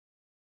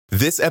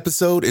This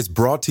episode is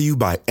brought to you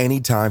by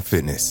Anytime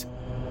Fitness.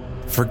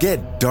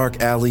 Forget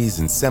dark alleys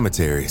and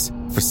cemeteries.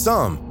 For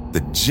some,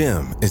 the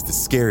gym is the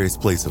scariest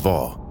place of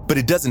all, but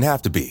it doesn't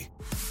have to be.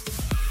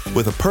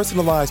 With a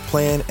personalized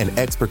plan and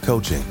expert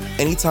coaching,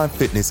 Anytime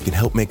Fitness can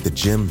help make the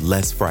gym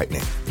less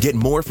frightening. Get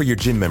more for your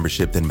gym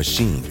membership than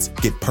machines.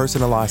 Get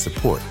personalized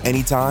support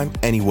anytime,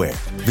 anywhere.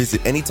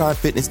 Visit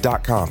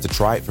AnytimeFitness.com to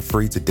try it for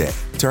free today.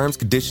 Terms,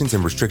 conditions,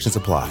 and restrictions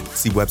apply.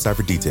 See website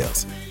for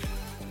details.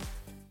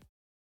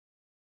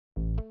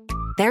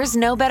 There's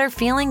no better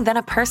feeling than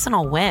a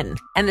personal win,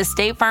 and the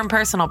State Farm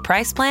Personal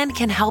Price Plan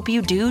can help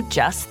you do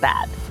just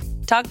that.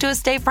 Talk to a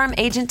State Farm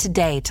agent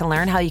today to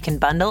learn how you can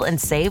bundle and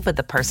save with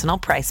the Personal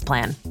Price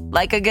Plan.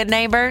 Like a good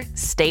neighbor,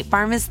 State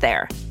Farm is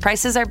there.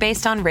 Prices are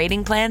based on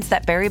rating plans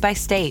that vary by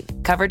state.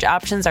 Coverage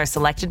options are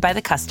selected by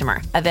the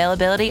customer.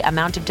 Availability,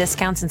 amount of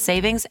discounts and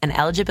savings, and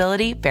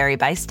eligibility vary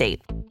by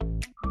state.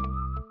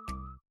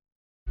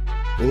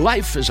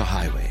 Life is a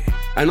highway,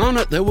 and on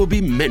it there will be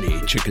many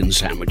chicken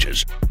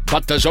sandwiches.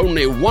 But there's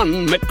only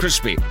one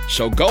McCrispy.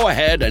 So go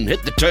ahead and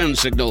hit the turn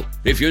signal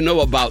if you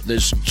know about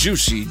this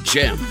juicy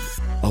gem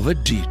of a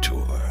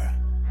detour.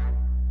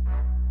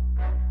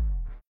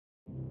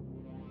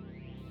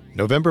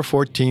 November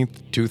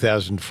 14th,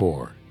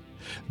 2004.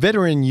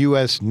 Veteran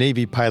U.S.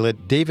 Navy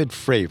pilot David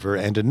Fravor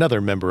and another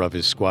member of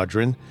his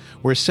squadron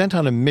were sent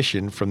on a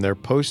mission from their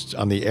posts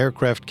on the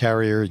aircraft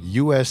carrier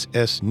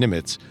USS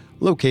Nimitz,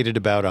 located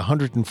about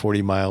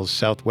 140 miles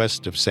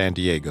southwest of San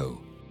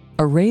Diego.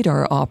 A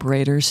radar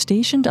operator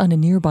stationed on a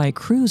nearby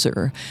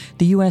cruiser,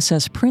 the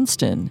USS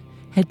Princeton,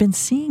 had been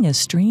seeing a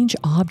strange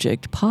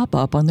object pop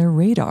up on their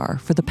radar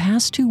for the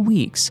past 2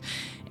 weeks,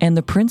 and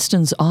the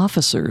Princeton's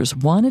officers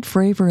wanted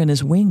Fravor and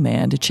his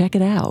wingman to check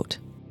it out.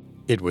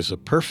 It was a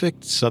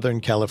perfect Southern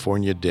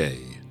California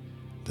day.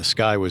 The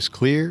sky was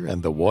clear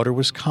and the water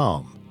was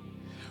calm.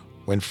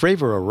 When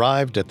Fravor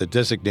arrived at the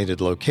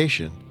designated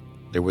location,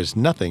 there was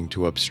nothing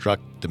to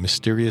obstruct the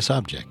mysterious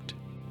object.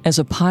 As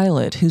a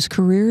pilot whose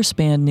career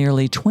spanned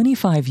nearly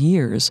 25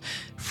 years,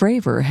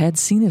 Fravor had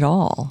seen it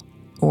all.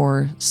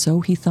 Or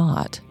so he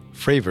thought.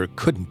 Fravor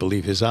couldn't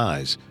believe his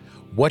eyes.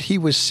 What he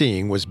was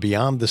seeing was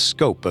beyond the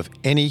scope of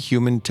any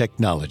human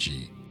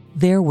technology.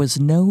 There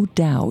was no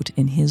doubt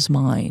in his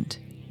mind.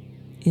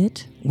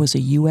 It was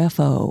a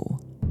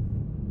UFO.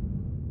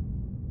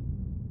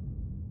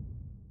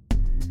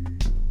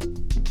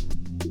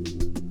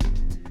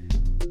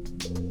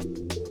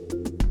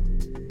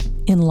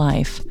 In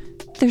life,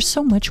 there's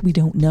so much we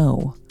don't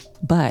know.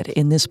 But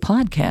in this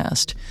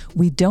podcast,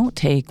 we don't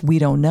take "we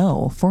don't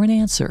know" for an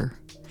answer.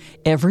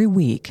 Every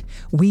week,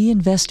 we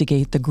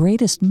investigate the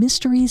greatest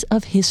mysteries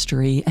of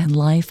history and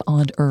life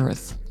on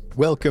Earth.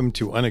 Welcome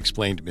to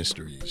Unexplained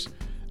Mysteries.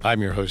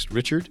 I'm your host,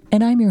 Richard.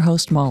 And I'm your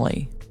host,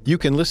 Molly. You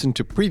can listen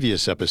to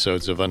previous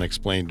episodes of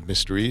Unexplained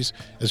Mysteries,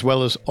 as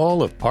well as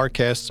all of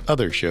Parcast's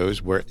other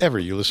shows wherever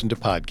you listen to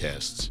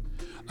podcasts.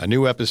 A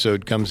new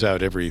episode comes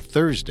out every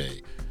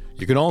Thursday.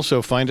 You can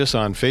also find us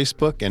on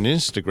Facebook and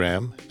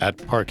Instagram at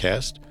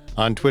Parcast,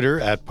 on Twitter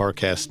at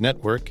Parcast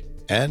Network,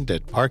 and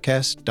at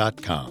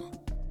parcast.com.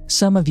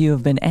 Some of you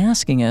have been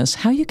asking us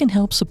how you can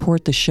help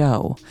support the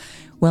show.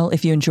 Well,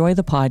 if you enjoy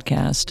the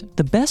podcast,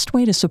 the best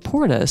way to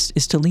support us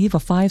is to leave a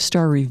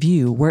 5-star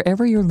review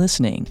wherever you're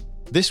listening.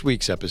 This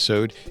week's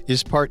episode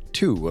is part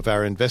 2 of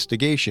our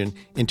investigation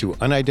into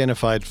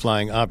unidentified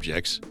flying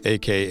objects,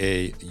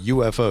 aka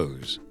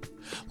UFOs.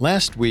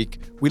 Last week,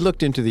 we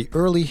looked into the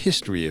early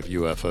history of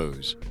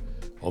UFOs.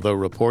 Although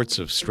reports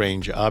of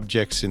strange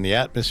objects in the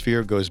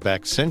atmosphere goes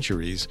back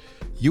centuries,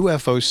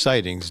 UFO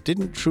sightings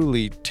didn't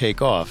truly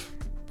take off,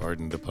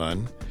 pardon the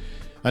pun,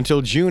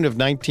 until June of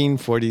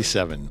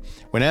 1947,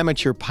 when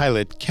amateur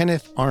pilot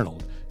Kenneth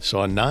Arnold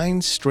saw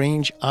 9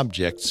 strange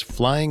objects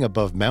flying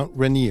above Mount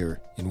Rainier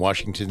in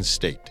Washington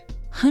state.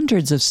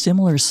 Hundreds of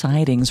similar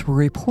sightings were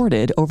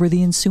reported over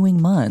the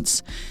ensuing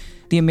months.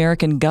 The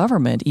American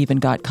government even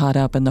got caught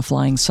up in the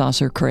flying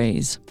saucer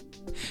craze.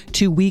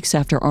 2 weeks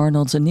after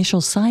Arnold's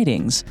initial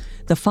sightings,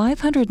 the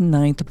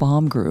 509th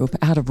Bomb Group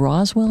out of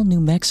Roswell,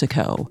 New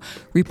Mexico,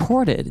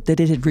 reported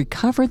that it had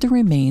recovered the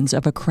remains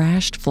of a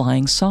crashed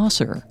flying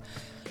saucer.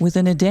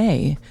 Within a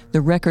day, the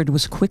record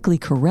was quickly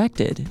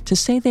corrected to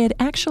say they had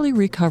actually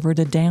recovered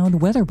a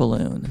downed weather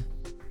balloon.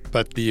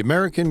 But the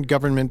American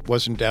government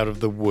wasn't out of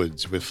the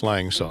woods with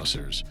flying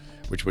saucers,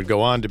 which would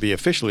go on to be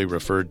officially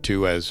referred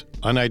to as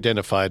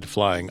Unidentified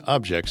Flying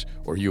Objects,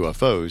 or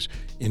UFOs,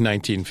 in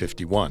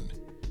 1951.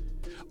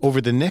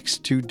 Over the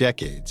next 2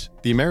 decades,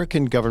 the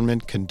American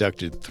government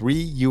conducted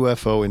 3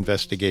 UFO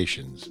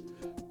investigations: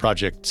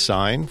 Project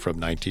Sign from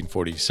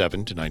 1947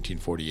 to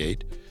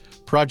 1948,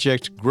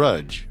 Project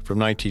Grudge from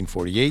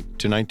 1948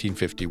 to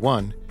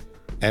 1951,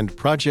 and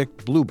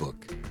Project Blue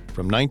Book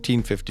from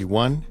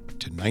 1951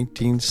 to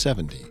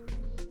 1970.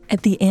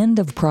 At the end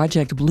of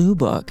Project Blue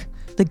Book,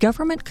 the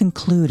government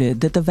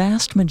concluded that the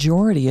vast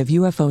majority of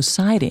UFO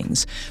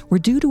sightings were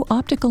due to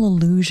optical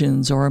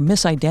illusions or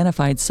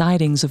misidentified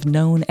sightings of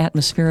known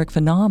atmospheric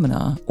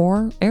phenomena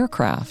or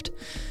aircraft.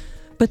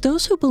 But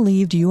those who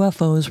believed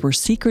UFOs were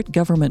secret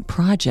government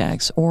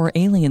projects or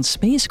alien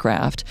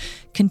spacecraft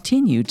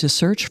continued to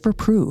search for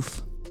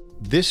proof.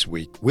 This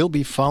week, we'll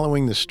be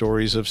following the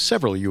stories of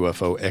several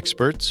UFO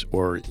experts,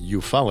 or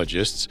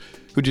ufologists,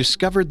 who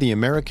discovered the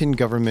American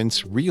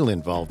government's real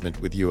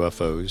involvement with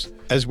UFOs,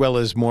 as well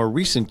as more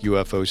recent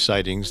UFO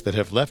sightings that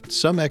have left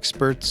some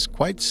experts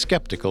quite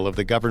skeptical of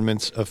the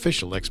government's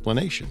official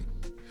explanation.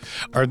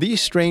 Are these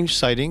strange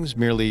sightings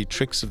merely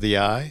tricks of the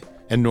eye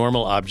and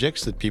normal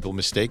objects that people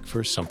mistake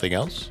for something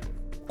else?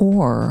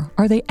 Or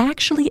are they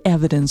actually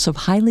evidence of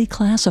highly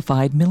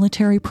classified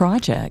military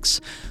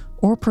projects?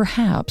 Or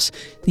perhaps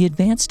the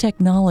advanced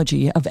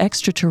technology of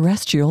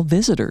extraterrestrial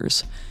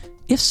visitors?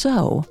 If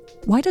so,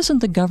 why doesn't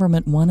the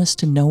government want us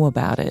to know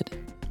about it?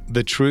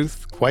 The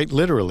truth, quite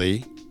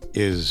literally,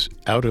 is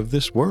out of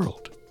this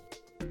world.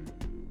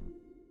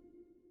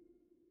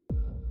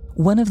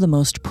 One of the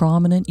most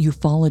prominent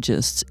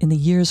ufologists in the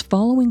years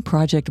following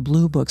Project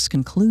Blue Book's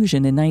conclusion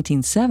in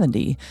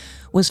 1970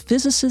 was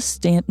physicist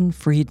Stanton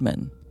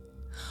Friedman.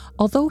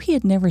 Although he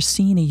had never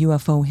seen a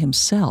UFO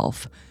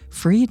himself,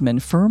 Friedman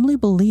firmly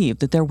believed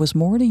that there was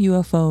more to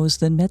UFOs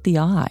than met the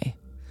eye.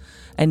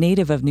 A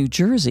native of New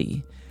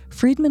Jersey,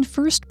 Friedman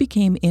first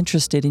became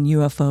interested in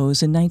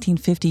UFOs in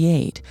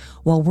 1958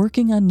 while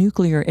working on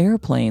nuclear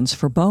airplanes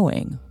for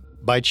Boeing.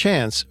 By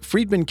chance,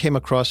 Friedman came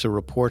across a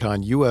report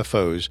on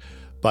UFOs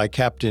by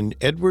Captain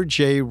Edward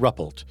J.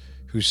 Ruppelt,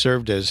 who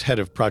served as head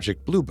of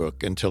Project Blue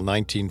Book until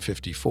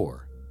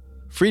 1954.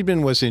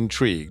 Friedman was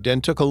intrigued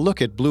and took a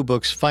look at Blue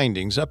Book's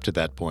findings up to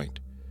that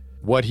point.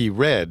 What he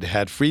read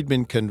had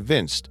Friedman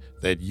convinced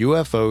that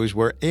UFOs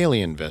were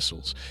alien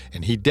vessels,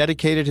 and he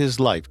dedicated his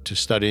life to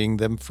studying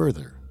them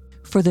further.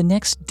 For the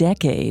next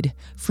decade,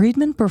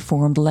 Friedman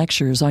performed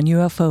lectures on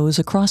UFOs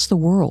across the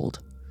world.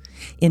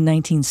 In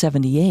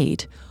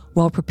 1978,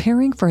 while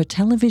preparing for a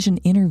television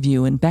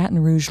interview in Baton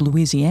Rouge,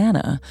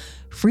 Louisiana,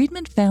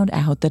 Friedman found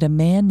out that a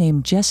man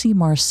named Jesse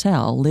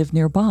Marcel lived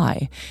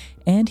nearby,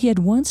 and he had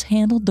once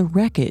handled the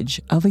wreckage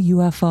of a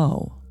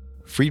UFO.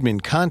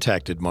 Friedman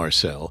contacted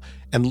Marcel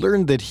and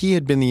learned that he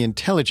had been the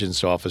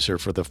intelligence officer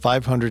for the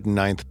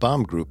 509th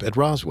Bomb Group at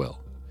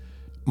Roswell.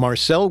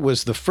 Marcel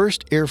was the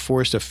first Air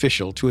Force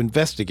official to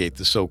investigate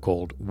the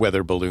so-called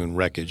weather balloon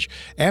wreckage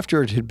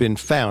after it had been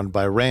found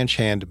by ranch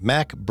hand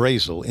Mac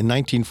Brazel in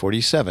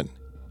 1947.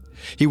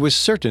 He was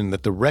certain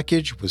that the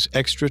wreckage was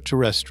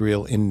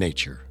extraterrestrial in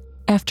nature.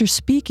 After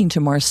speaking to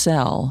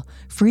Marcel,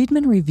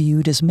 Friedman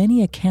reviewed as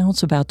many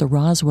accounts about the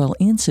Roswell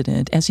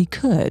incident as he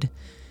could.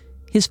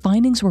 His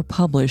findings were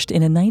published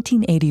in a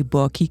 1980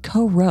 book he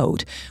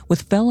co-wrote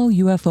with fellow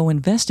UFO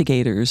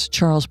investigators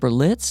Charles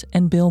Berlitz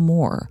and Bill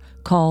Moore,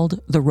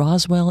 called The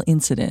Roswell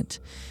Incident.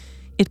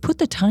 It put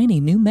the tiny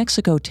New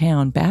Mexico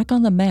town back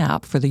on the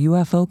map for the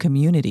UFO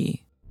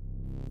community.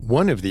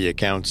 One of the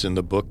accounts in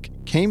the book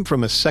came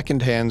from a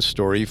second-hand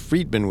story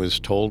Friedman was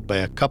told by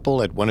a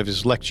couple at one of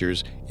his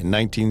lectures in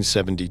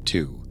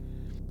 1972.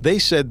 They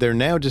said their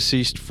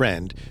now-deceased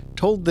friend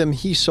told them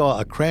he saw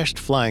a crashed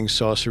flying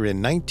saucer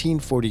in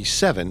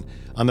 1947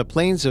 on the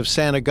plains of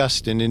San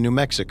Agustin in New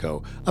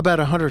Mexico, about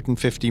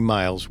 150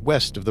 miles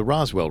west of the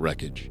Roswell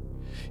wreckage.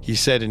 He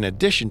said in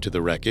addition to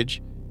the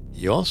wreckage,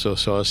 he also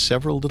saw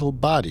several little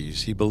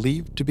bodies he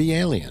believed to be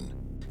alien.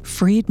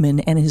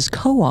 Friedman and his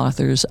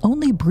co-authors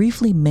only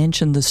briefly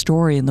mentioned the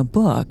story in the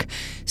book,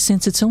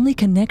 since its only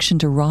connection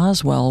to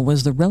Roswell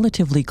was the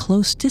relatively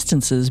close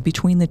distances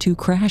between the two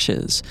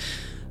crashes.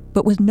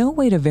 But with no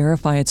way to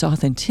verify its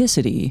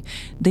authenticity,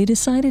 they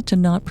decided to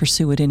not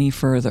pursue it any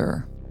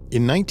further.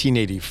 In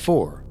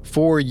 1984,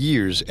 4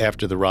 years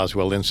after the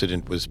Roswell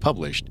incident was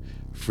published,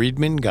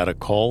 Friedman got a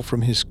call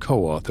from his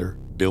co-author,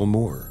 Bill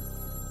Moore.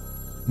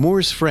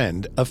 Moore's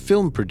friend, a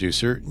film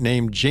producer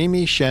named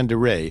Jamie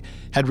Chanderay,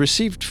 had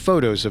received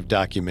photos of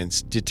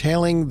documents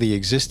detailing the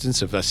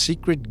existence of a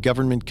secret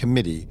government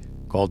committee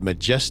called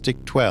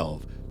Majestic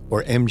 12,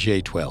 or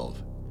MJ-12.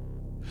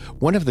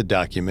 One of the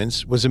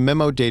documents was a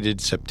memo dated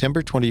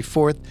September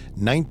 24,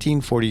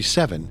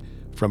 1947,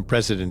 from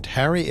President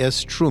Harry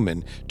S.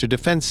 Truman to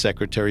Defense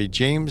Secretary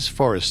James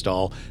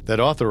Forrestal that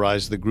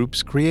authorized the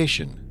group's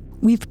creation.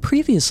 We've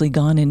previously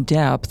gone in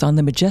depth on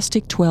the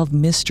Majestic 12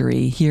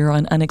 mystery here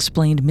on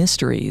Unexplained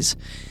Mysteries.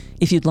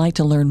 If you'd like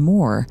to learn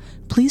more,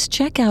 please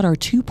check out our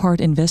 2-part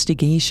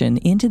investigation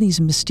into these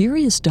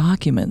mysterious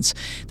documents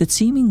that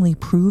seemingly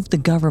proved the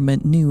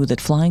government knew that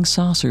flying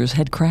saucers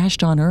had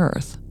crashed on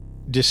Earth.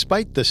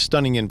 Despite the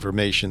stunning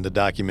information the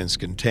documents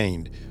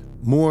contained,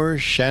 Moore,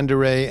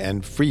 Chanderay,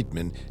 and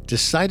Friedman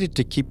decided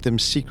to keep them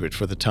secret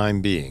for the time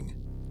being.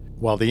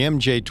 While the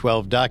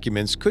MJ-12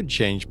 documents could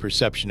change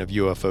perception of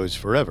UFOs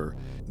forever,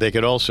 they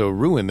could also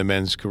ruin the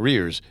men's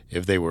careers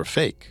if they were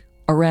fake.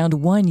 Around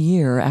 1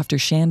 year after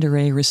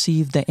Chanderay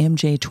received the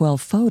MJ-12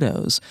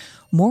 photos,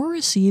 Moore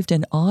received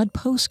an odd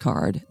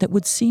postcard that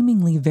would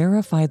seemingly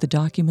verify the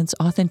document's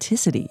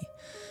authenticity.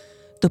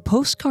 The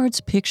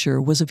postcard's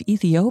picture was of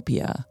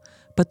Ethiopia,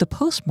 but the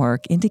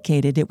postmark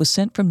indicated it was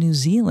sent from New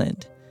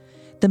Zealand.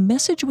 The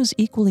message was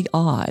equally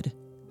odd.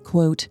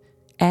 Quote,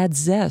 "Add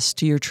zest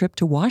to your trip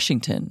to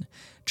Washington.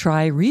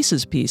 try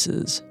Reese's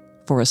Pieces.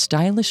 For a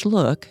stylish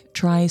look,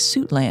 try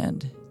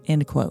Suitland,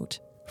 end quote.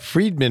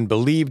 Friedman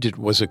believed it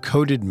was a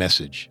coded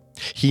message.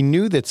 He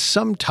knew that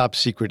some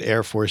top-secret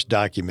Air Force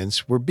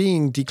documents were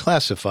being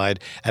declassified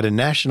at a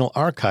National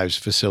Archives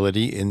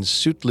facility in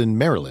Suitland,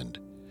 Maryland.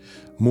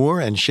 Moore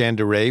and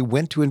Chandray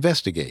went to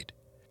investigate.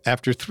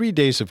 After 3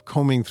 days of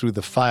combing through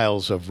the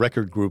files of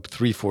Record Group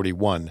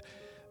 341,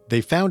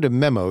 they found a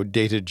memo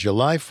dated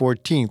July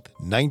 14,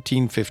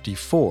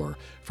 1954,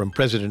 from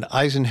President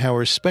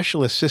Eisenhower's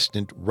Special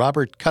Assistant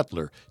Robert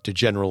Cutler to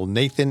General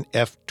Nathan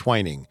F.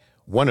 Twining,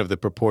 one of the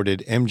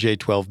purported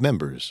MJ-12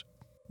 members.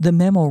 The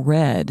memo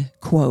read,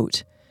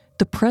 quote,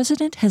 "The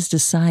President has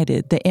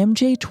decided the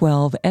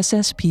MJ-12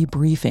 SSP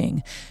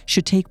briefing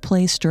should take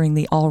place during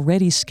the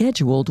already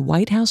scheduled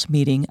White House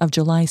meeting of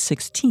July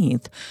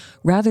 16th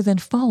rather than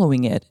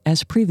following it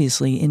as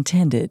previously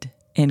intended,"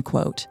 end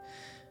quote.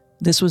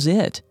 This was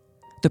it.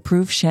 The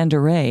proof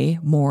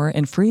Chandray, Moore,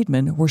 and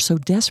Friedman were so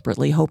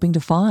desperately hoping to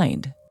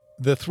find.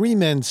 The three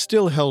men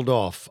still held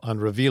off on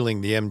revealing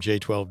the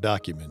MJ-12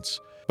 documents,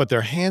 but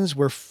their hands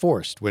were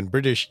forced when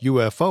British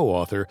UFO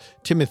author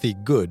Timothy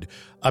Good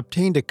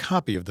obtained a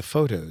copy of the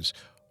photos,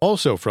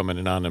 also from an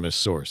anonymous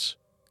source.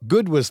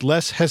 Good was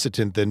less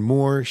hesitant than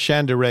Moore,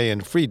 Chandray,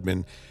 and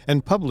Friedman,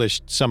 and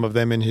published some of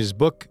them in his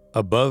book,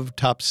 Above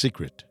Top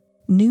Secret.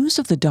 News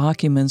of the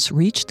documents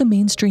reached the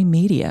mainstream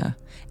media,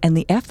 and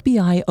the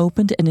FBI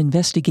opened an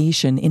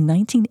investigation in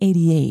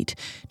 1988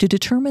 to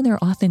determine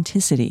their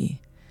authenticity.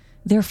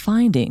 Their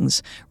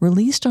findings,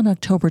 released on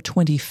October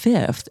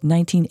 25,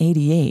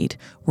 1988,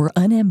 were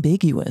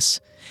unambiguous.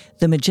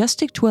 The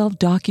Majestic 12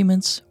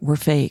 documents were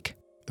fake.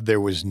 There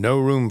was no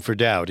room for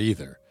doubt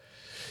either.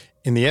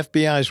 In the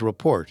FBI's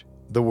report,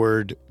 the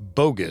word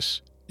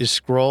bogus is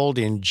scrawled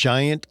in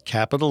giant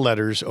capital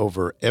letters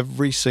over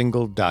every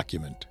single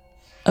document.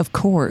 Of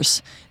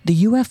course,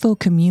 the UFO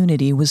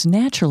community was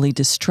naturally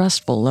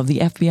distrustful of the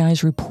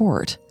FBI's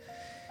report.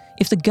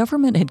 If the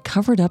government had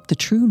covered up the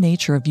true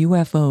nature of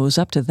UFOs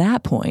up to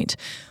that point,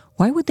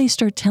 why would they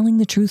start telling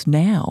the truth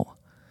now?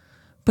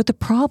 But the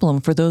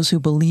problem for those who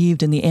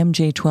believed in the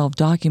MJ-12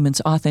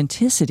 documents'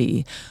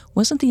 authenticity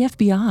wasn't the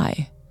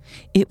FBI.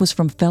 It was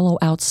from fellow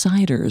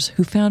outsiders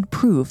who found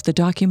proof the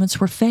documents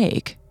were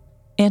fake.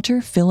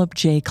 Enter Philip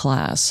J.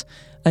 Klass,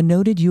 a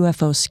noted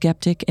UFO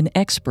skeptic and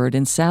expert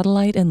in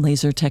satellite and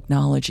laser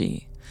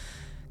technology.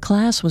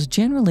 Klass was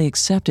generally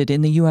accepted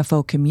in the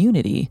UFO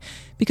community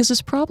because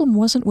his problem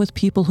wasn't with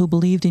people who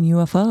believed in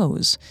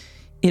UFOs.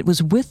 It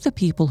was with the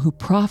people who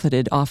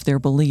profited off their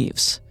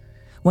beliefs.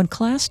 When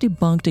Klass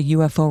debunked a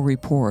UFO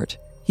report,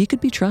 he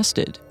could be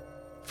trusted.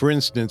 For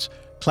instance,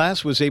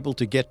 Klass was able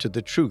to get to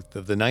the truth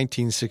of the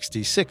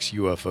 1966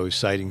 UFO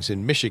sightings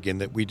in Michigan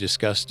that we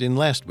discussed in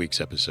last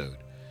week's episode.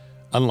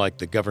 Unlike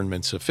the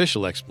government's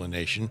official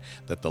explanation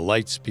that the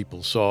lights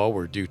people saw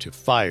were due to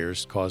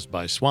fires caused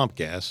by swamp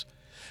gas,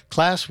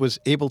 Klass was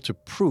able to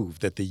prove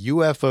that the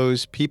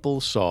UFOs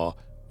people saw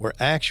were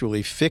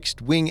actually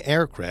fixed-wing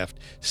aircraft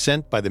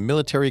sent by the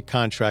military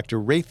contractor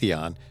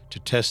Raytheon to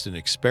test an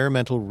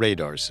experimental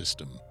radar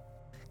system.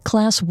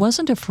 Klass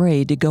wasn't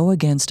afraid to go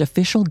against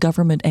official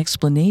government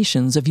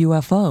explanations of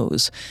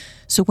UFOs,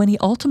 so when he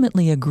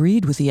ultimately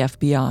agreed with the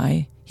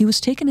FBI, he was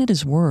taken at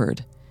his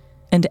word.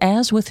 And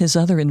as with his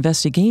other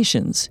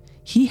investigations,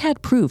 he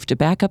had proof to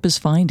back up his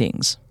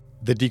findings.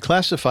 The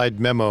declassified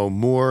memo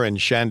Moore and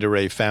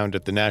Chandray found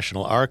at the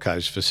National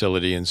Archives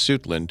facility in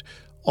Suitland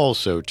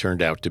also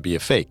turned out to be a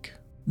fake.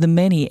 The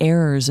many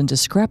errors and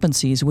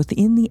discrepancies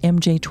within the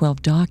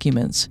MJ-12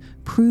 documents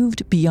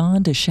proved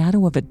beyond a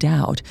shadow of a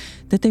doubt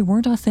that they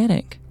weren't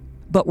authentic.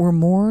 But were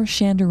Moore,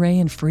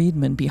 Chandray, and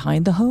Friedman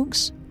behind the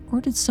hoax,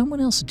 or did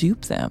someone else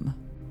dupe them?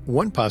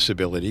 One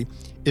possibility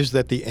is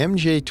that the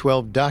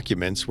MJ-12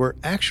 documents were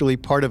actually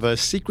part of a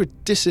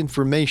secret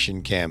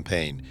disinformation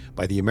campaign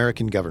by the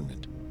American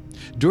government.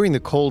 During the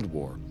Cold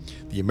War,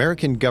 the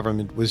American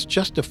government was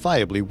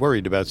justifiably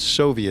worried about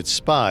Soviet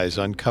spies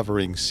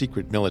uncovering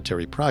secret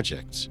military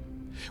projects.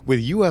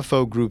 With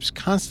UFO groups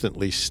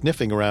constantly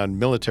sniffing around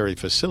military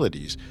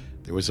facilities,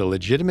 there was a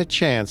legitimate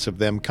chance of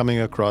them coming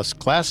across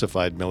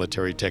classified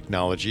military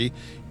technology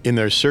in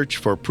their search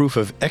for proof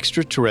of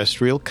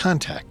extraterrestrial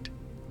contact.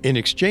 In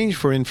exchange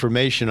for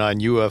information on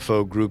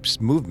UFO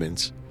groups'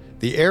 movements,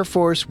 the Air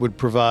Force would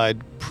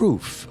provide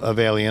proof of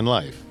alien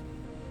life.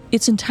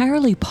 It's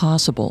entirely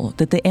possible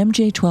that the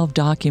MJ-12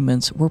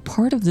 documents were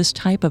part of this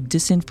type of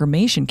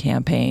disinformation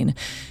campaign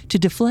to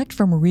deflect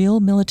from real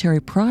military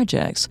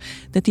projects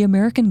that the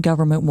American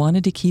government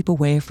wanted to keep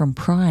away from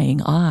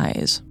prying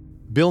eyes.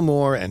 Bill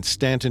Moore and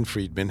Stanton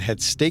Friedman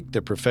had staked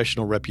their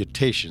professional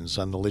reputations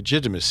on the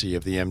legitimacy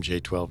of the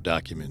MJ-12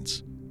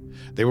 documents.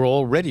 They were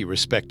already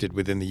respected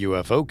within the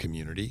UFO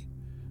community.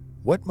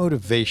 What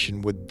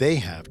motivation would they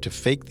have to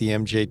fake the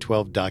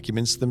MJ-12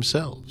 documents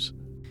themselves?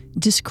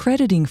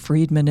 Discrediting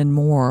Friedman and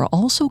Moore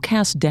also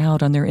cast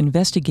doubt on their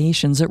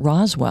investigations at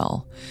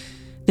Roswell.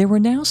 They were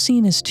now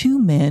seen as two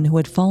men who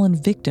had fallen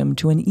victim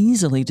to an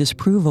easily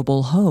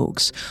disprovable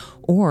hoax,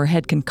 or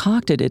had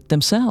concocted it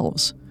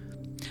themselves.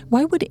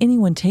 Why would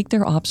anyone take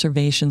their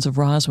observations of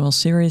Roswell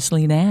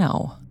seriously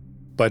now?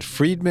 But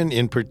Friedman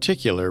in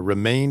particular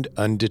remained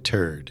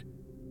undeterred.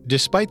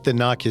 Despite the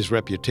knock his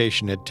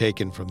reputation had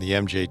taken from the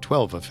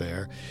MJ-12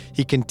 affair,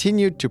 he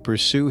continued to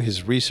pursue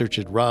his research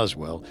at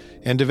Roswell,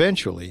 and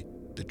eventually,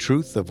 the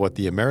truth of what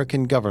the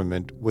American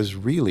government was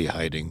really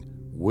hiding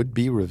would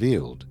be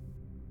revealed.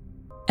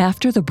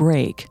 After the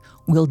break,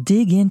 we'll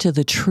dig into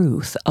the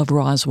truth of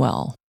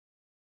Roswell.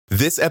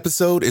 This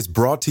episode is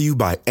brought to you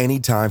by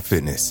Anytime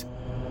Fitness.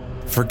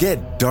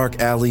 Forget dark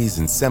alleys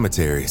and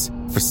cemeteries.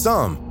 For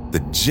some, the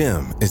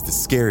gym is the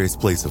scariest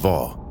place of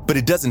all, but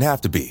it doesn't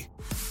have to be.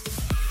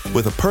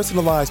 With a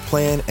personalized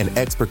plan and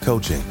expert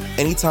coaching,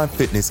 Anytime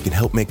Fitness can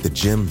help make the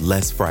gym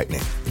less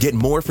frightening. Get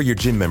more for your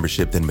gym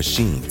membership than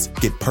machines.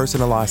 Get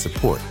personalized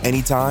support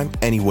anytime,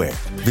 anywhere.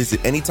 Visit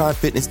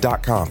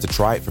AnytimeFitness.com to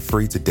try it for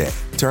free today.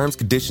 Terms,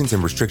 conditions,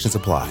 and restrictions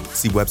apply.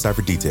 See website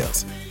for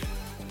details.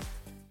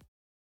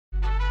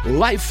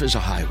 Life is a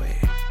highway,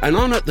 and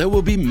on it there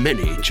will be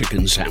many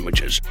chicken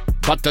sandwiches.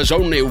 But there's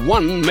only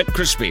one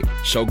McCrispy.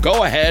 So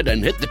go ahead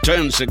and hit the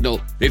turn signal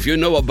if you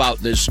know about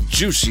this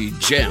juicy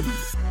gem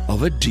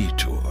of a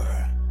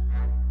detour.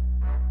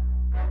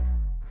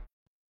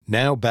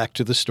 Now back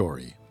to the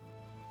story.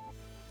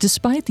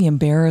 Despite the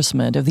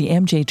embarrassment of the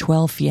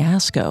MJ-12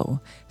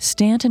 fiasco,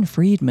 Stanton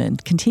Friedman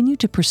continued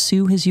to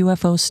pursue his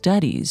UFO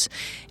studies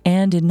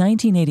and in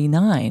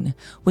 1989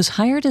 was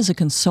hired as a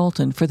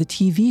consultant for the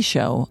TV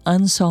show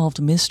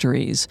Unsolved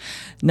Mysteries,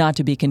 not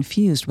to be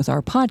confused with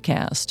our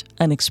podcast,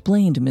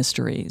 Unexplained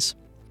Mysteries.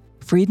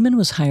 Friedman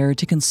was hired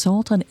to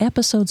consult on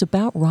episodes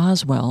about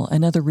Roswell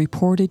and other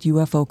reported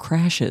UFO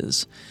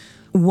crashes.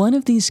 One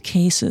of these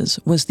cases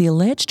was the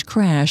alleged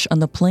crash on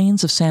the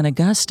plains of San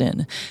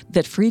Agustin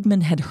that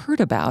Friedman had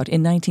heard about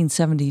in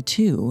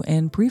 1972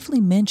 and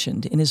briefly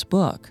mentioned in his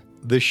book.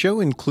 The show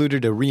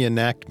included a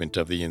reenactment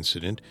of the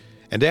incident,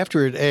 and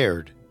after it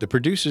aired, the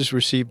producers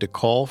received a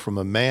call from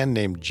a man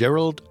named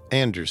Gerald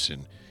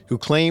Anderson, who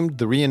claimed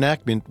the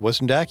reenactment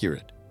wasn't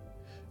accurate.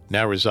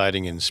 Now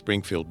residing in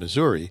Springfield,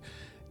 Missouri,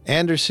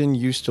 Anderson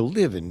used to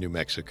live in New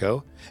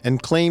Mexico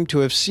and claimed to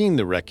have seen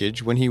the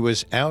wreckage when he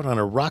was out on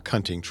a rock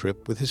hunting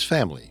trip with his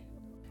family.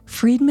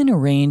 Friedman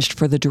arranged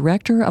for the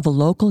director of a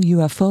local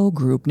UFO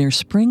group near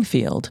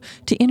Springfield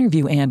to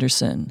interview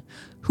Anderson,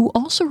 who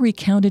also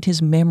recounted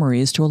his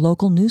memories to a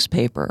local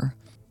newspaper.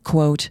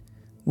 Quote,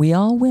 "We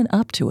all went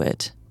up to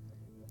it.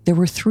 There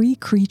were 3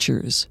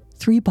 creatures,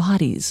 3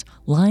 bodies,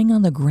 lying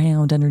on the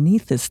ground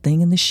underneath this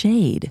thing in the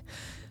shade.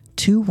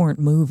 2 weren't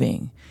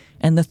moving.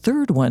 And the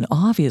 3rd one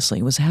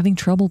obviously was having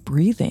trouble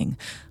breathing,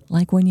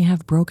 like when you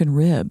have broken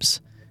ribs.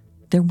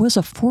 There was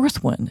a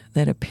 4th one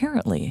that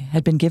apparently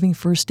had been giving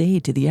first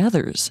aid to the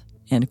others."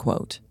 End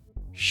quote.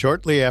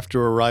 Shortly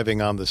after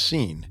arriving on the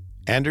scene,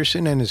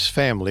 Anderson and his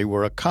family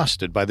were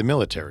accosted by the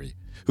military,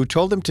 who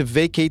told them to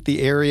vacate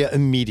the area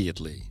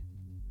immediately.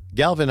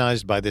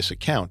 Galvanized by this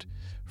account,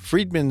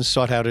 Friedman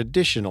sought out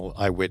additional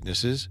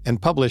eyewitnesses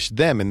and published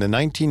them in the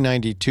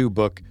 1992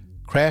 book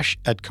Crash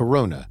at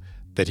Corona,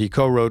 that he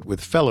co-wrote with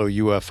fellow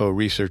UFO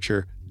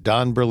researcher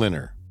Don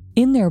Berliner.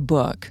 In their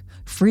book,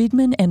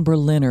 Friedman and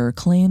Berliner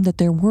claimed that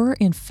there were,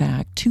 in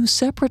fact, 2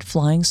 separate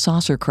flying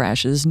saucer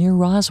crashes near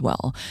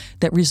Roswell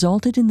that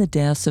resulted in the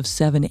deaths of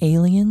 7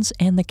 aliens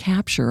and the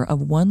capture of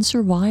 1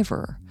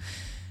 survivor.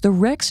 The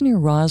wrecks near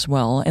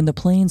Roswell and the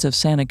plains of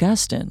San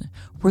Agustin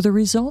were the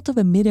result of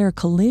a mid-air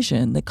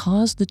collision that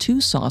caused the 2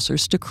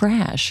 saucers to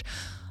crash,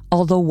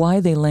 although why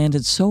they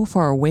landed so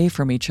far away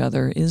from each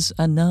other is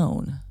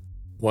unknown.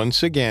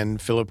 Once again,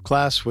 Philip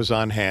Klass was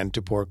on hand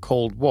to pour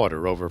cold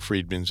water over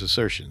Friedman's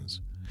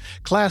assertions.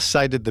 Klass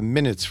cited the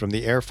minutes from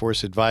the Air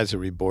Force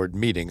Advisory Board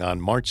meeting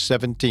on March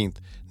 17,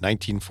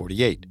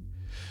 1948.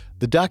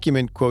 The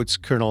document quotes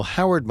Colonel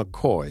Howard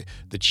McCoy,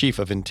 the chief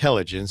of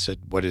intelligence at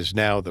what is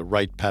now the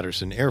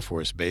Wright-Patterson Air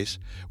Force Base,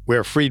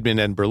 where Friedman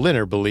and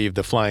Berliner believed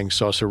the flying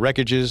saucer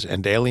wreckages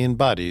and alien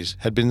bodies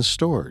had been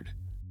stored.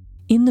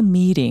 In the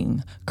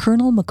meeting,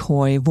 Colonel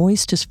McCoy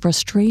voiced his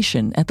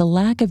frustration at the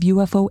lack of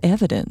UFO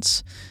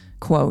evidence.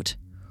 Quote,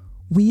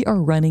 "We are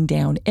running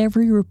down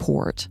every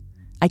report.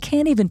 I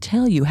can't even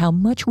tell you how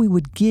much we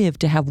would give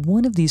to have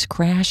one of these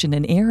crash in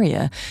an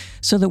area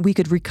so that we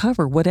could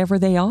recover whatever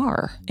they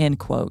are." End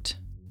quote.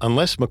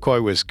 Unless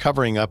McCoy was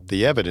covering up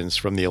the evidence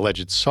from the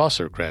alleged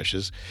saucer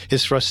crashes,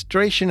 his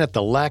frustration at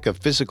the lack of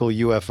physical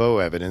UFO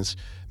evidence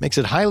makes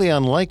it highly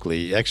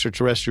unlikely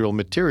extraterrestrial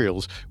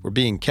materials were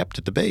being kept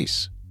at the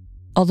base.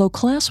 Although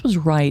Klass was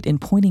right in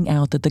pointing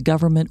out that the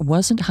government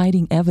wasn't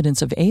hiding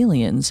evidence of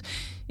aliens,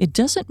 it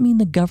doesn't mean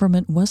the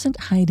government wasn't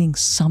hiding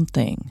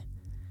something.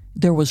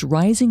 There was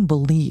rising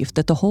belief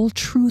that the whole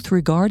truth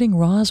regarding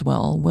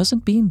Roswell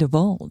wasn't being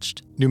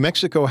divulged. New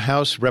Mexico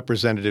House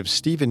Representative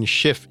Stephen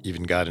Schiff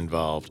even got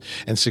involved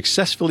and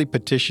successfully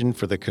petitioned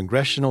for the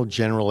Congressional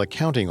General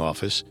Accounting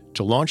Office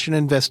to launch an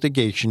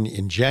investigation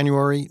in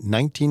January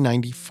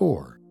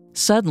 1994.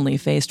 Suddenly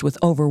faced with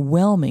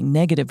overwhelming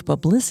negative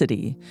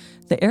publicity,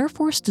 the Air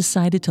Force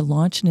decided to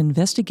launch an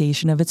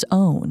investigation of its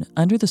own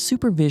under the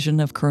supervision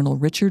of Colonel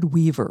Richard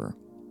Weaver.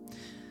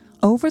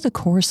 Over the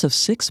course of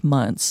 6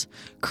 months,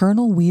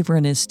 Colonel Weaver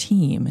and his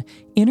team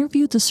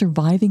interviewed the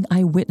surviving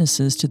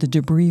eyewitnesses to the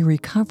debris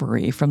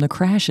recovery from the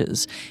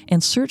crashes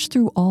and searched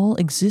through all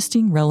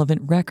existing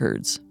relevant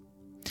records.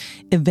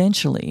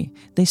 Eventually,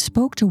 they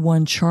spoke to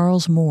one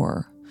Charles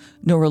Moore,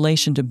 no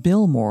relation to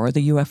Bill Moore,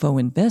 the UFO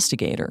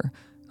investigator,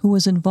 who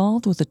was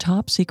involved with a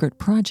top-secret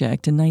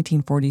project in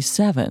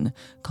 1947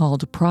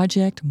 called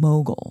Project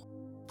Mogul.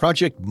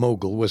 Project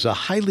Mogul was a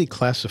highly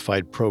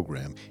classified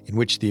program in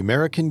which the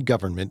American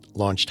government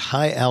launched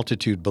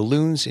high-altitude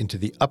balloons into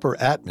the upper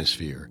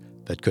atmosphere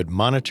that could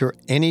monitor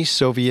any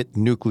Soviet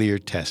nuclear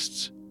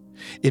tests.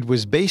 It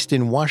was based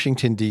in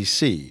Washington,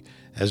 D.C.,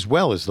 as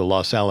well as the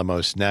Los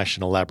Alamos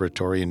National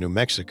Laboratory in New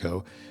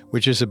Mexico,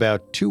 which is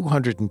about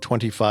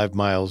 225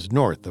 miles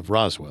north of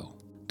Roswell.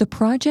 The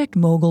Project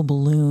Mogul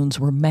balloons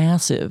were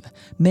massive,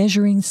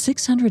 measuring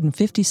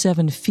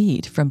 657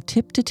 feet from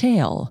tip to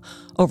tail,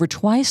 over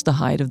twice the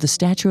height of the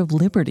Statue of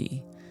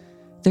Liberty.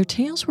 Their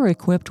tails were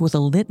equipped with a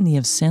litany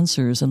of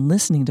sensors and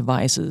listening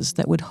devices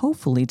that would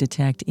hopefully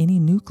detect any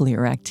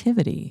nuclear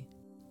activity.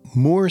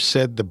 Moore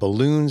said the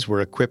balloons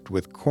were equipped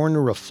with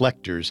corner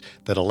reflectors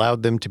that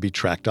allowed them to be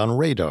tracked on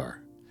radar.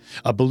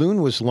 A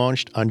balloon was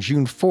launched on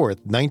June 4,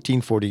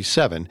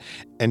 1947,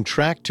 and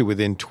tracked to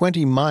within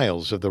 20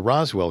 miles of the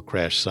Roswell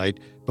crash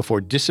site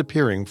before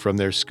disappearing from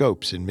their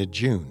scopes in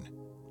mid-June.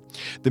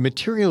 The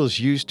materials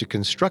used to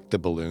construct the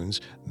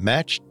balloons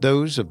matched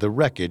those of the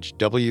wreckage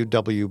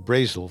W.W.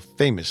 Brazel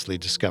famously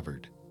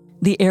discovered.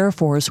 The Air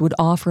Force would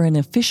offer an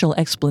official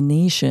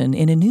explanation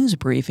in a news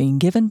briefing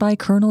given by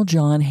Colonel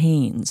John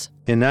Haynes.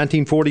 In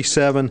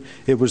 1947,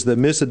 it was the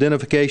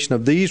misidentification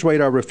of these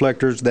radar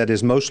reflectors that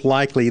is most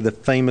likely the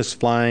famous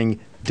flying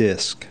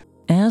disc.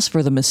 As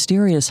for the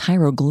mysterious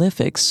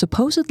hieroglyphics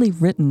supposedly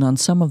written on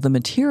some of the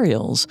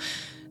materials,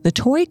 the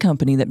toy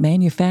company that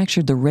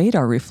manufactured the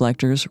radar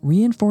reflectors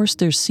reinforced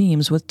their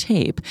seams with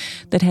tape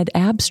that had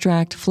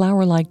abstract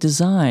flower-like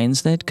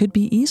designs that could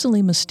be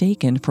easily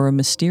mistaken for a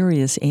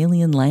mysterious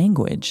alien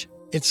language.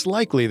 It's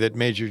likely that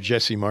Major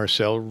Jesse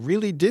Marcel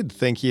really did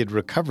think he had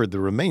recovered the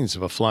remains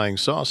of a flying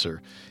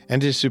saucer,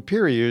 and his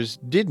superiors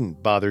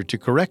didn't bother to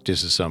correct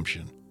his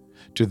assumption.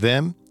 To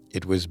them,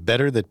 it was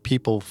better that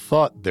people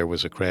thought there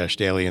was a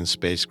crashed alien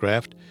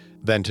spacecraft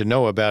than to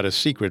know about a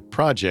secret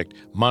project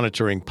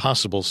monitoring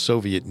possible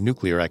Soviet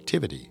nuclear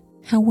activity.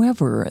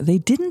 However, they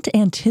didn't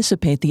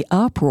anticipate the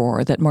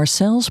uproar that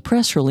Marcel's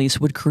press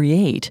release would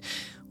create,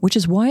 which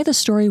is why the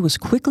story was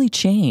quickly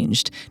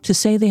changed to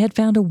say they had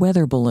found a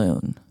weather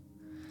balloon.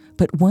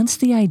 But once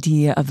the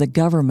idea of the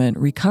government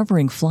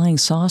recovering flying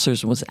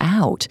saucers was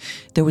out,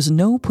 there was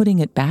no putting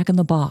it back in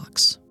the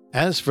box.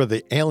 As for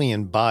the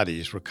alien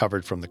bodies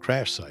recovered from the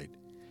crash site,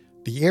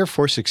 the Air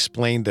Force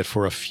explained that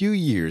for a few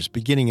years,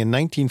 beginning in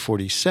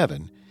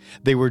 1947,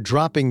 they were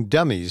dropping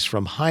dummies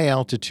from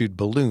high-altitude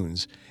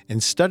balloons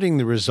and studying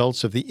the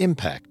results of the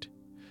impact.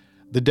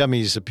 The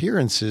dummies'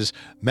 appearances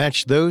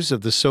matched those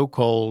of the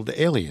so-called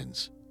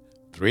aliens,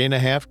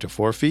 3.5 to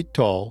 4 feet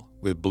tall,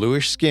 with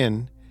bluish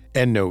skin,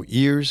 and no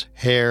ears,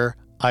 hair,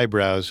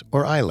 eyebrows,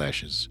 or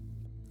eyelashes.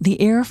 The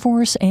Air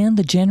Force and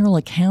the General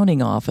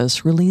Accounting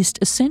Office released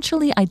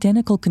essentially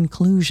identical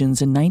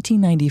conclusions in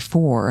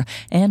 1994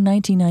 and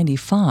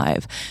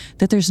 1995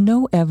 that there's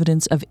no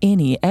evidence of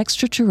any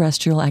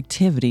extraterrestrial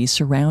activity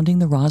surrounding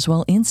the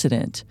Roswell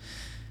incident.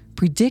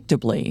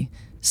 Predictably,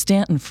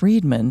 Stanton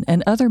Friedman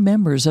and other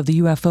members of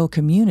the UFO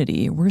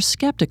community were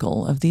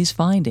skeptical of these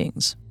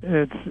findings.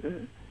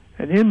 It's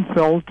an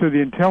insult to the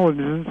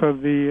intelligence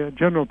of the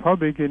general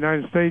public in the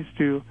United States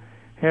to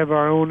have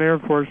our own Air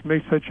Force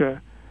make such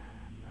a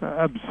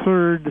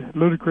absurd,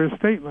 ludicrous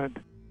statement.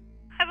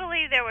 I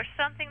believe there was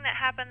something that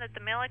happened that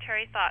the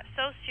military thought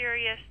so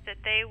serious that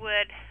they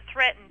would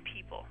threaten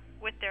people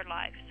with their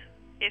lives.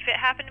 If it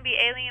happened to be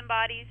alien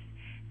bodies,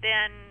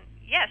 then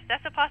yes,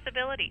 that's a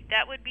possibility.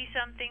 That would be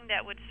something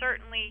that would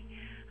certainly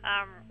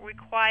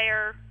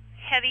require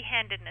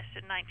heavy-handedness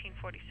in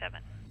 1947.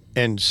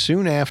 And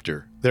soon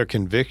after, their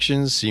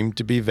convictions seemed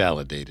to be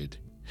validated.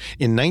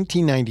 In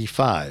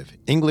 1995,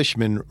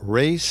 Englishman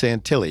Ray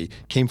Santilli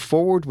came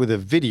forward with a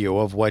video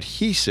of what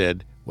he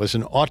said was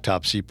an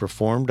autopsy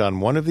performed on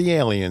one of the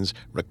aliens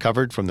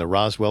recovered from the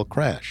Roswell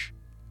crash.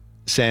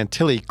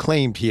 Santilli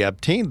claimed he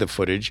obtained the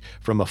footage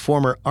from a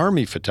former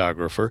Army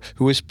photographer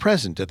who was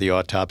present at the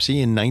autopsy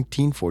in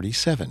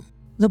 1947.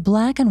 The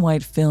black and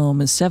white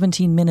film is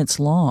 17 minutes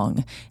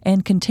long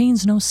and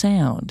contains no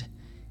sound.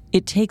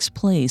 It takes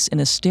place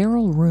in a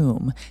sterile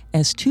room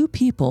as two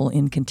people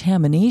in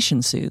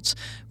contamination suits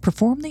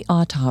perform the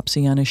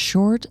autopsy on a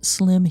short,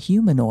 slim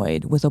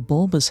humanoid with a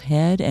bulbous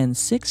head and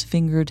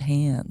 6-fingered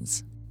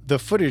hands. The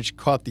footage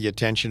caught the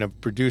attention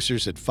of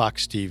producers at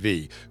Fox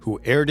TV,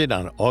 who aired it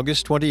on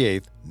August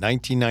 28,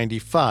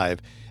 1995,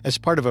 as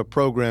part of a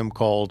program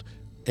called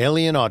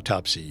Alien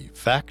Autopsy,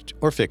 Fact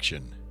or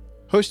Fiction.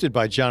 Hosted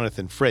by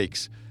Jonathan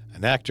Frakes,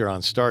 an actor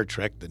on Star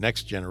Trek The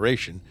Next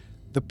Generation,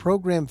 the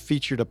program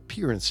featured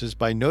appearances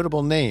by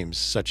notable names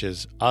such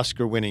as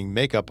Oscar-winning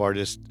makeup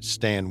artist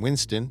Stan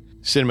Winston,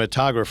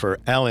 cinematographer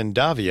Alan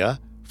Davia,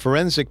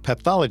 forensic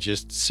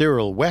pathologist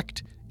Cyril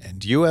Wecht,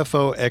 and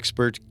UFO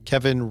expert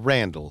Kevin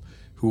Randall,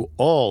 who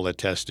all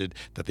attested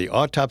that the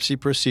autopsy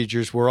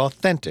procedures were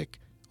authentic,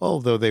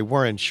 although they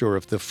weren't sure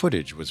if the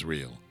footage was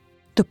real.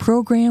 The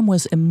program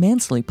was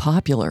immensely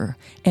popular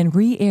and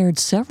re-aired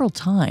several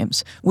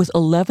times, with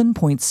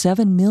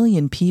 11.7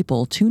 million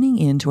people tuning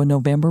in to a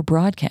November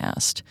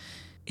broadcast.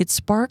 It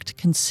sparked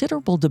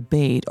considerable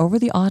debate over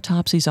the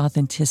autopsy's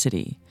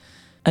authenticity.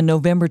 A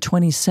November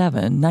 27,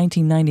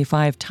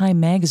 1995 Time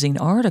magazine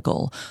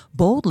article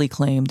boldly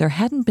claimed there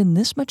hadn't been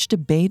this much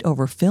debate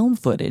over film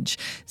footage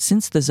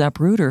since the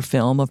Zapruder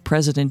film of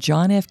President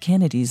John F.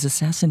 Kennedy's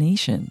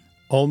assassination.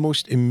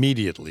 Almost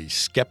immediately,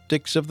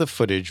 skeptics of the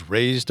footage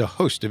raised a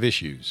host of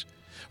issues.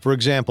 For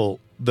example,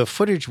 the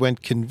footage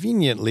went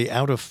conveniently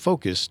out of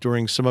focus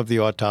during some of the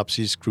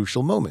autopsy's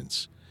crucial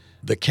moments.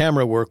 The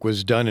camera work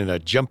was done in a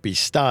jumpy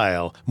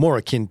style, more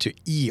akin to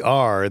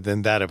ER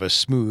than that of a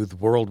smooth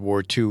World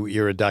War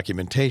II-era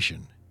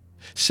documentation.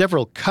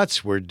 Several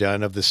cuts were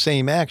done of the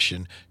same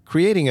action,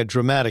 creating a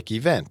dramatic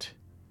event.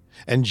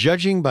 And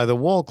judging by the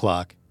wall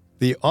clock,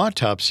 the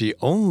autopsy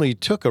only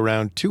took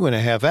around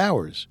 2.5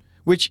 hours,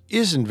 which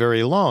isn't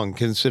very long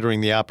considering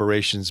the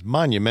operation's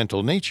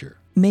monumental nature.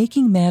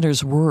 Making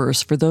matters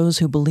worse for those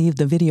who believed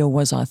the video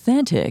was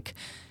authentic,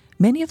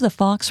 many of the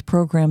Fox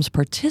program's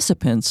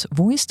participants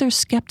voiced their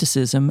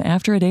skepticism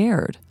after it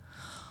aired.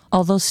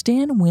 Although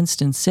Stan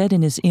Winston said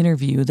in his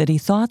interview that he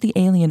thought the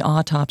alien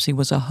autopsy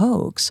was a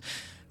hoax,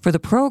 for the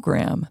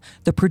program,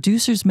 the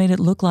producers made it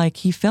look like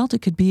he felt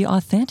it could be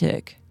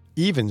authentic.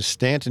 Even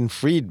Stanton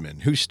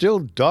Friedman, who still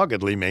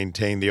doggedly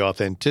maintained the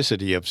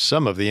authenticity of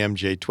some of the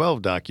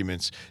MJ-12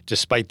 documents,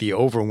 despite the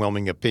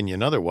overwhelming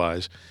opinion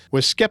otherwise,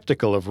 was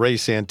skeptical of Ray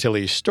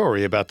Santilli's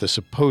story about the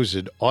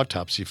supposed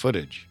autopsy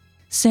footage.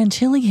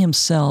 Santilli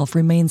himself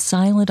remained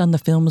silent on the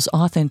film's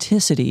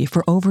authenticity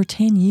for over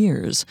 10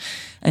 years,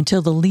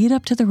 until the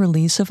lead-up to the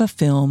release of a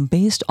film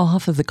based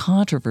off of the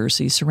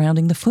controversy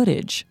surrounding the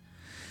footage.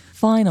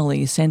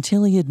 Finally,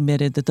 Santilli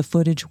admitted that the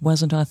footage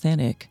wasn't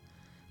authentic,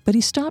 but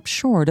he stopped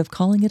short of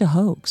calling it a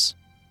hoax.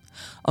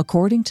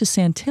 According to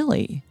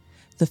Santilli,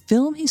 the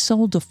film he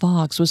sold to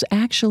Fox was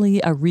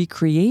actually a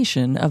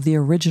recreation of the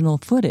original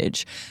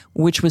footage,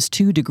 which was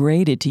too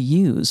degraded to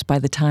use by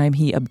the time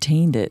he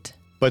obtained it.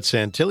 But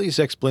Santilli's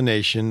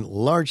explanation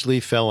largely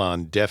fell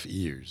on deaf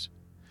ears.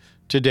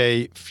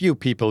 Today, few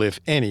people, if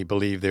any,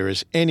 believe there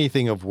is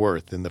anything of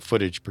worth in the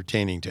footage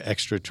pertaining to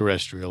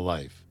extraterrestrial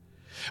life.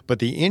 But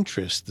the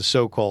interest the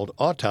so-called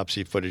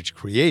autopsy footage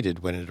created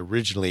when it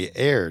originally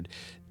aired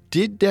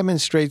did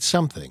demonstrate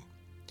something.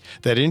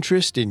 That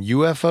interest in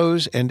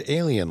UFOs and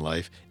alien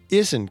life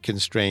isn't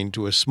constrained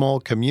to a small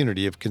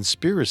community of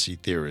conspiracy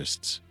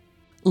theorists.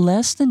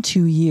 Less than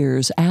 2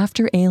 years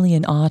after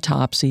Alien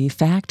Autopsy,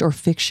 Fact or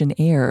Fiction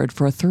aired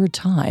for a third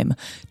time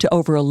to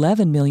over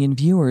 11 million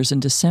viewers in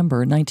December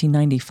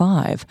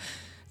 1995,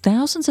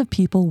 thousands of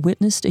people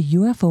witnessed a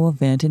UFO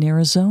event in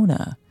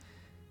Arizona.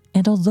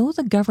 And although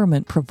the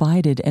government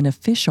provided an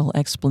official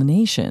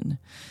explanation,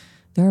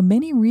 there are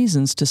many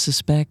reasons to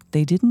suspect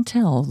they didn't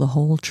tell the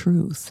whole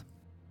truth.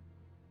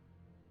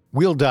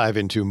 We'll dive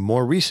into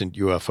more recent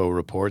UFO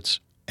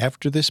reports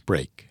after this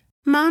break.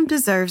 Mom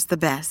deserves the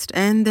best,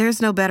 and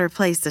there's no better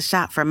place to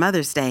shop for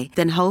Mother's Day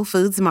than Whole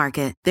Foods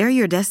Market. They're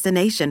your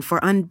destination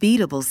for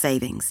unbeatable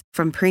savings,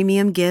 from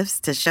premium gifts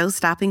to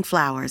show-stopping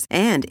flowers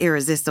and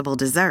irresistible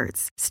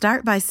desserts.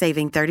 Start by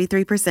saving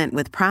 33%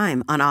 with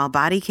Prime on all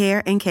body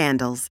care and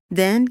candles.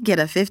 Then get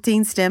a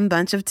 15-stem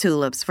bunch of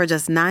tulips for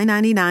just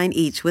 $9.99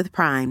 each with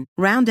Prime.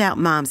 Round out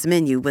Mom's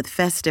menu with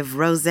festive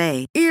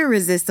rosé,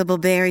 irresistible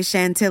berry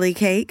chantilly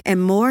cake,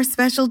 and more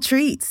special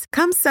treats.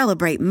 Come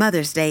celebrate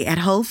Mother's Day at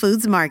Whole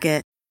Foods Market.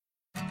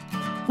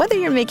 Whether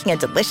you're making a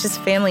delicious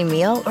family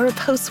meal or a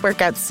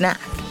post-workout snack,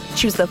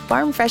 choose the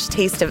farm-fresh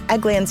taste of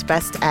Eggland's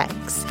Best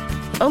eggs.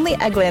 Only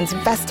Eggland's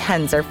best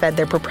hens are fed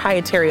their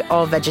proprietary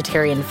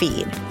all-vegetarian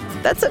feed.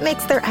 That's what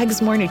makes their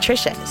eggs more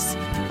nutritious.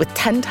 With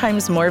 10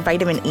 times more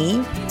vitamin E,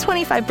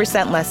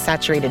 25% less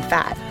saturated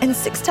fat, and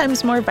 6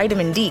 times more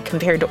vitamin D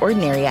compared to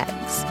ordinary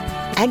eggs.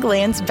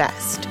 Eggland's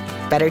Best.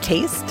 Better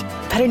taste,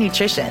 better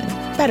nutrition,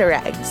 better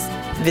eggs.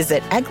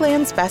 Visit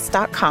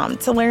egglandsbest.com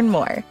to learn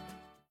more.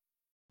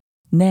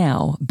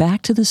 Now,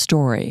 back to the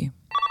story.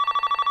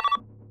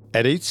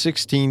 At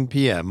 8:16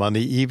 p.m. on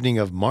the evening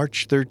of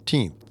March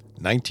 13,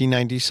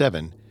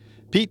 1997,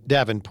 Pete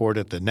Davenport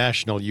at the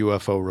National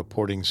UFO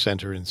Reporting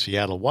Center in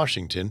Seattle,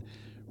 Washington,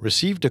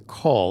 received a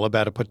call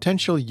about a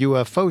potential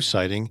UFO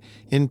sighting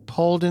in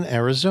Paulden,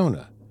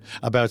 Arizona,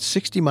 about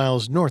 60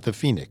 miles north of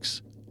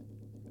Phoenix.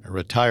 A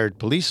retired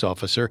police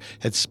officer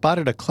had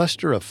spotted a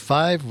cluster of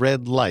 5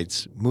 red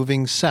lights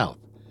moving south,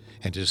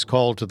 and his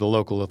call to the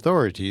local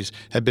authorities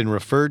had been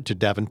referred to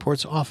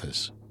Davenport's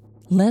office.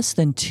 Less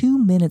than 2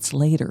 minutes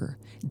later,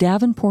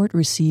 Davenport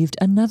received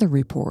another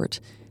report,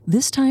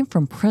 this time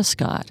from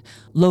Prescott,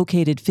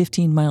 located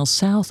 15 miles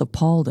south of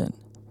Paulden.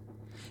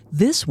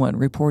 This one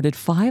reported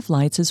 5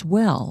 lights as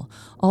well,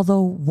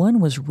 although one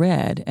was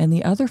red and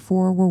the other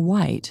 4 were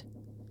white.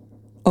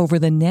 Over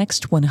the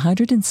next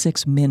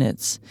 106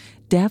 minutes,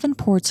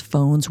 Davenport's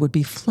phones would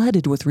be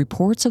flooded with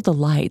reports of the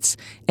lights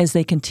as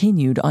they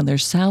continued on their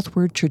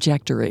southward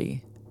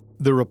trajectory.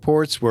 The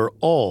reports were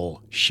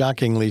all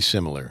shockingly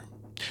similar.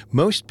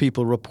 Most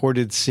people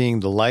reported seeing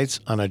the lights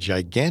on a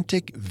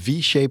gigantic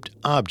V-shaped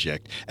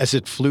object as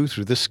it flew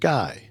through the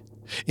sky.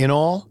 In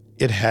all,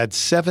 it had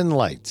 7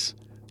 lights,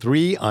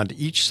 3 on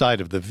each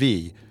side of the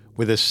V,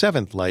 with a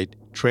 7th light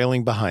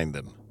trailing behind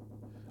them.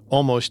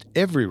 Almost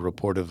every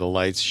report of the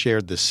lights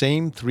shared the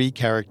same 3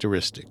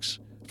 characteristics.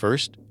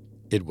 First,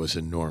 it was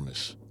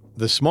enormous.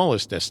 The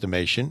smallest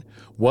estimation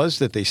was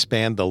that they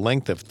spanned the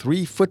length of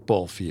 3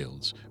 football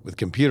fields, with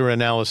computer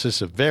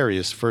analysis of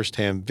various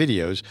first-hand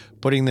videos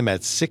putting them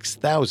at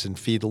 6,000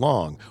 feet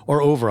long,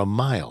 or over a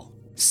mile.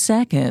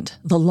 Second,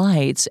 the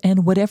lights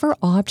and whatever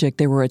object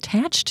they were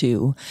attached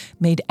to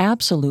made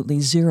absolutely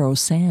zero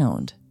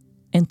sound.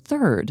 And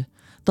third,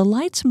 the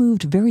lights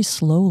moved very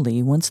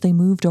slowly once they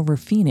moved over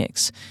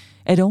Phoenix,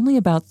 at only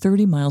about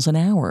 30 miles an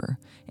hour,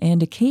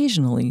 and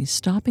occasionally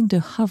stopping to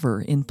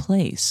hover in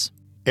place.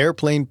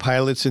 Airplane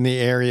pilots in the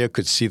area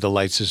could see the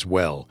lights as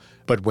well,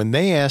 but when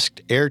they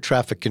asked air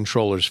traffic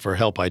controllers for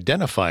help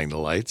identifying the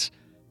lights,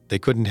 they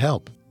couldn't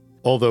help.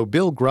 Although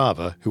Bill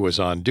Grava, who was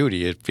on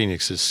duty at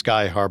Phoenix's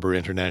Sky Harbor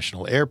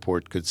International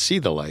Airport, could see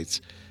the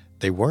lights,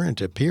 they weren't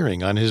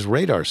appearing on his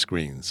radar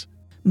screens.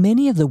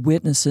 Many of the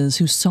witnesses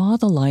who saw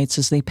the lights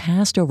as they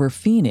passed over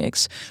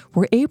Phoenix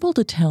were able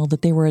to tell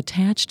that they were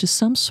attached to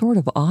some sort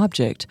of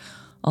object,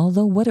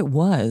 although what it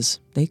was,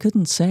 they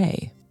couldn't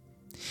say.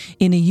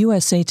 In a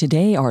USA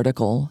Today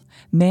article,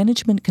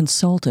 management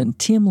consultant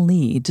Tim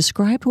Lee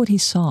described what he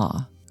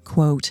saw.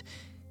 Quote,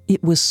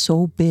 "It was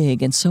so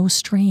big and so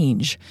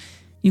strange.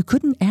 You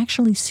couldn't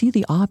actually see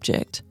the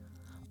object.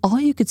 All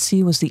you could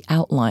see was the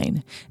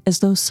outline, as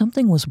though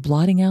something was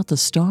blotting out the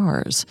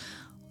stars.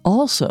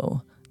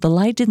 Also, the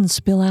light didn't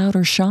spill out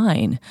or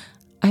shine.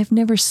 I've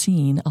never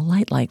seen a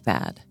light like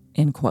that."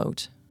 End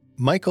quote.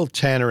 Michael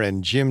Tanner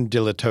and Jim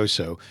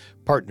Dilatoso,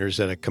 partners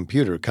at a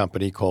computer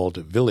company called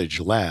Village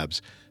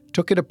Labs,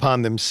 took it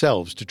upon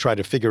themselves to try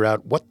to figure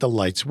out what the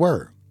lights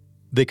were.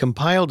 They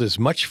compiled as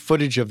much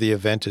footage of the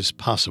event as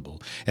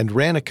possible and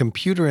ran a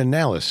computer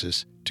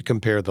analysis to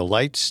compare the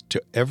lights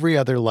to every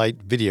other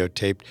light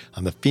videotaped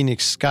on the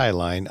Phoenix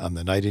skyline on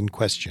the night in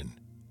question.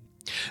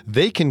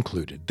 They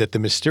concluded that the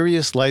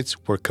mysterious lights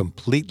were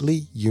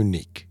completely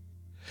unique.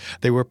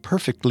 They were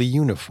perfectly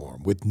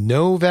uniform, with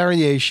no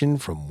variation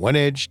from one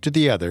edge to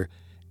the other,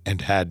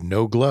 and had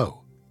no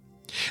glow.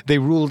 They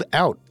ruled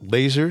out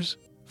lasers,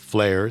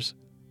 flares,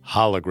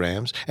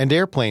 holograms, and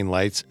airplane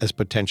lights as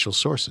potential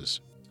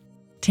sources.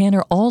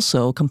 Tanner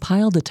also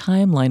compiled a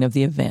timeline of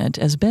the event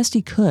as best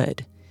he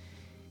could.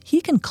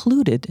 He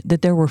concluded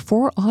that there were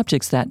 4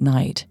 objects that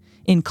night,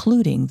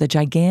 including the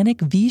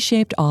gigantic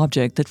V-shaped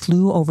object that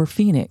flew over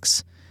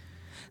Phoenix.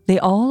 They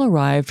all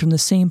arrived from the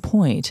same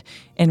point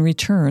and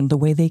returned the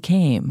way they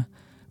came,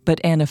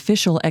 but an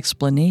official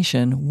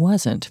explanation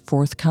wasn't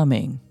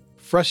forthcoming.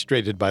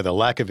 Frustrated by the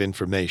lack of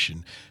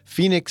information,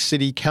 Phoenix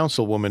City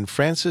Councilwoman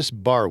Frances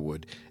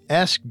Barwood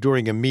asked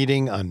during a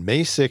meeting on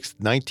May 6,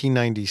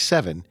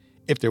 1997,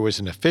 if there was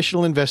an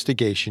official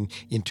investigation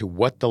into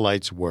what the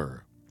lights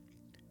were.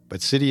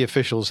 But city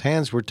officials'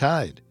 hands were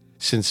tied.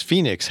 Since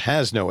Phoenix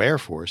has no Air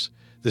Force,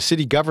 the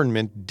city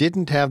government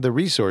didn't have the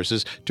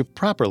resources to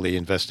properly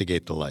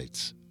investigate the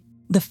lights.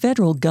 The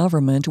federal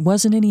government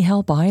wasn't any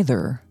help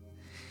either.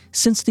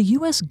 Since the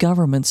U.S.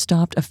 government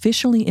stopped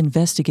officially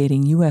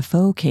investigating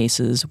UFO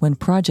cases when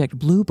Project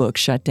Blue Book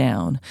shut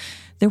down,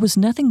 there was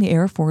nothing the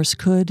Air Force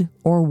could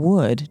or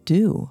would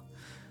do.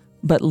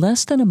 But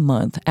less than a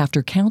month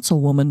after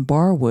Councilwoman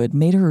Barwood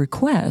made her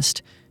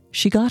request,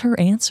 she got her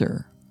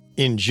answer.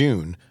 In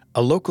June,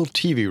 a local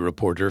TV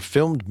reporter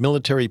filmed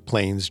military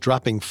planes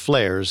dropping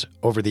flares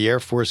over the Air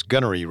Force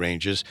gunnery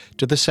ranges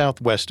to the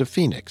southwest of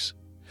Phoenix.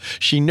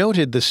 She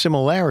noted the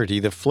similarity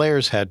the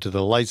flares had to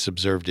the lights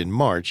observed in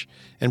March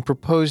and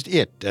proposed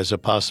it as a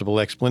possible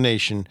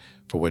explanation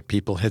for what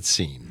people had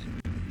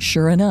seen.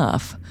 Sure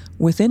enough,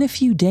 within a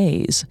few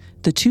days,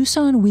 the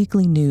Tucson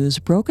Weekly News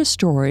broke a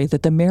story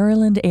that the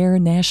Maryland Air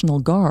National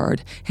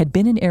Guard had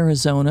been in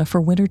Arizona for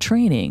winter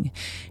training,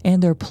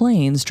 and their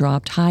planes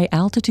dropped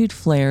high-altitude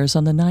flares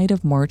on the night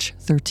of March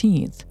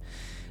 13th.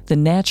 The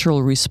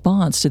natural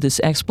response to this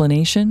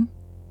explanation?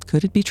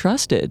 Could it be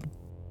trusted?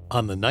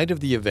 On the night of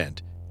the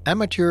event,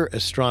 amateur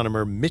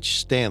astronomer Mitch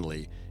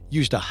Stanley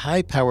used a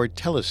high-powered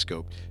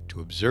telescope to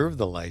observe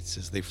the lights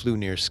as they flew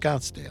near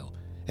Scottsdale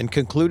and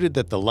concluded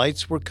that the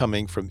lights were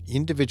coming from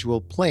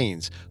individual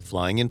planes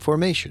flying in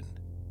formation.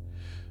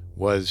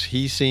 Was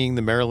he seeing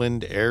the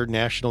Maryland Air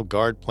National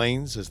Guard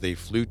planes as they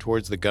flew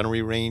towards the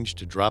gunnery range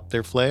to drop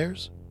their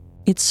flares?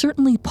 It's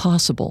certainly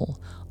possible,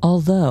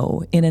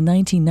 although in a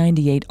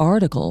 1998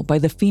 article by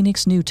the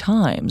Phoenix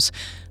New-Times,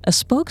 a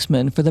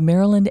spokesman for the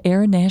Maryland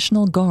Air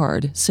National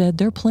Guard said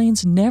their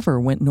planes never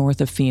went north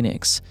of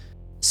Phoenix.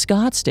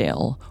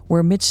 Scottsdale,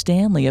 where Mitch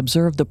Stanley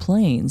observed the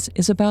planes,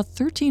 is about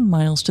 13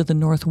 miles to the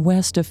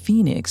northwest of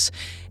Phoenix,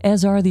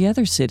 as are the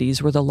other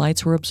cities where the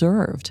lights were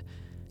observed.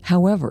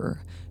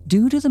 However,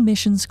 due to the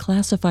mission's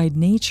classified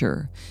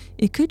nature,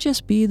 it could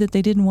just be that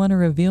they didn't want to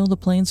reveal the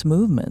plane's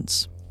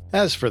movements.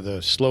 As for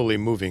the slowly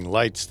moving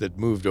lights that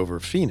moved over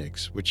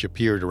Phoenix, which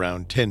appeared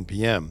around 10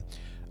 p.m.,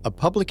 a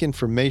public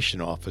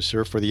information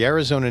officer for the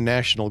Arizona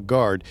National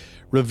Guard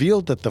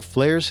revealed that the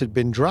flares had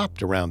been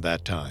dropped around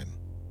that time.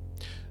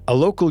 A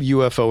local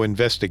UFO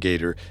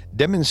investigator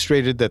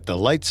demonstrated that the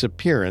lights'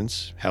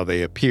 appearance, how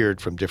they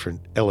appeared from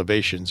different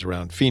elevations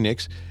around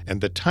Phoenix,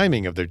 and the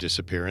timing of their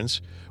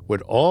disappearance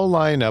would all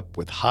line up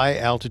with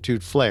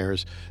high-altitude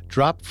flares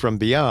dropped from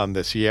beyond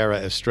the Sierra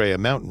Estrella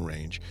mountain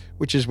range,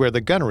 which is where the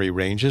gunnery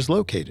range is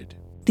located.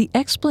 The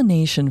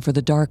explanation for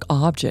the dark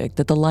object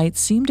that the lights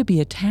seemed to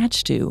be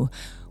attached to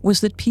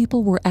was that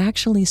people were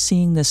actually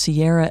seeing the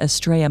Sierra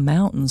Estrella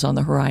mountains on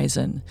the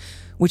horizon,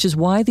 which is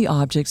why the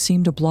object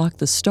seemed to block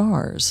the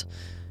stars.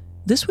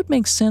 This would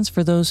make sense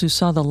for those who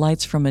saw the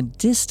lights from a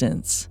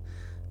distance,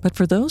 but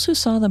for those who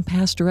saw them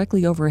pass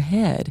directly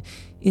overhead,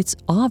 it's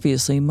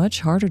obviously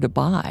much harder to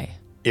buy.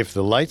 If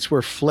the lights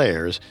were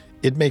flares,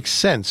 it makes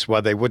sense why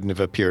they wouldn't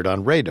have appeared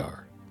on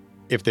radar.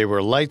 If they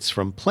were lights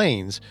from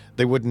planes,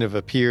 they wouldn't have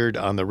appeared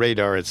on the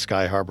radar at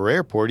Sky Harbor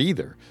Airport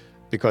either,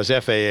 because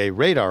FAA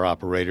radar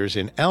operators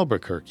in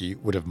Albuquerque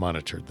would have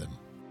monitored them.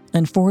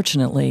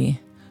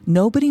 Unfortunately,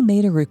 nobody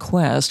made a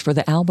request for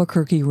the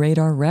Albuquerque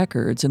radar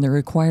records in the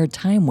required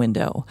time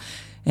window,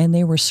 and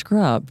they were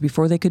scrubbed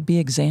before they could be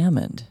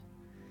examined.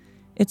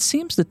 It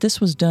seems that this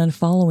was done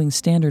following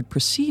standard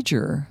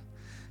procedure,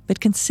 but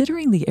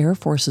considering the Air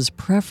Force's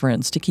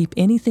preference to keep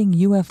anything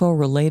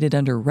UFO-related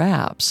under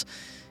wraps,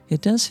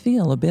 it does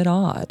feel a bit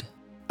odd.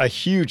 A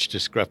huge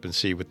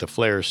discrepancy with the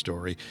flare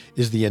story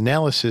is the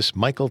analysis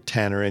Michael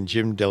Tanner and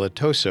Jim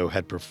Delatoso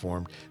had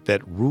performed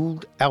that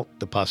ruled out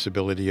the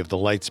possibility of the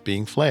lights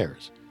being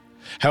flares.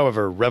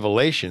 However,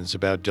 revelations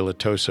about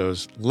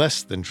Delatoso's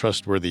less than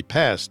trustworthy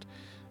past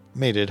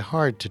made it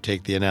hard to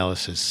take the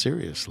analysis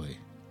seriously.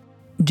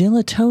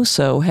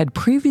 Delatoso had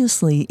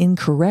previously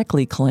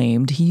incorrectly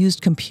claimed he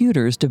used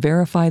computers to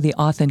verify the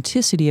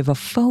authenticity of a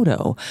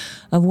photo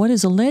of what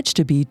is alleged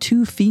to be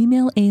two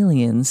female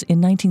aliens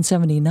in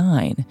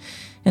 1979,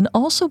 and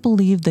also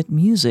believed that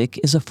music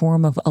is a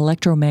form of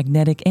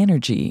electromagnetic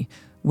energy,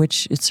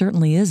 which it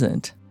certainly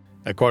isn't.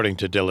 According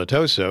to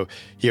Delatoso,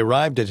 he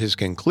arrived at his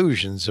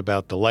conclusions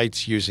about the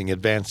lights using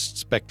advanced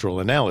spectral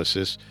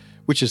analysis,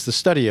 which is the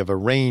study of a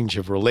range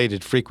of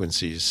related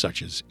frequencies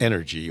such as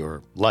energy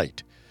or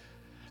light.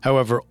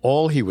 However,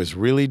 all he was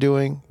really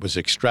doing was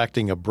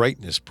extracting a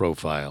brightness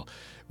profile,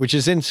 which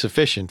is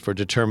insufficient for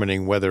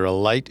determining whether a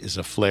light is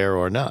a flare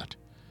or not.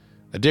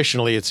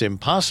 Additionally, it's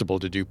impossible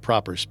to do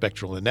proper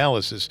spectral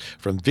analysis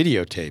from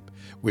videotape,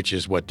 which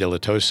is what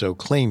Delatoso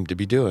claimed to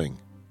be doing.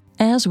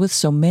 As with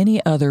so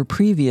many other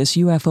previous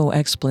UFO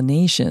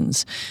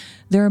explanations,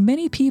 there are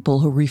many people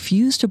who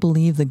refuse to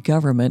believe the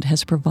government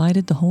has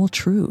provided the whole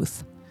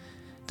truth.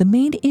 The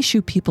main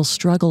issue people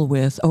struggle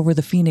with over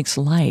the Phoenix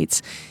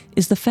lights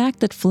is the fact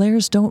that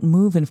flares don't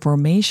move in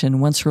formation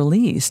once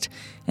released,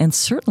 and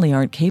certainly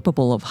aren't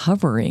capable of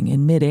hovering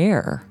in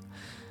midair.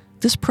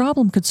 This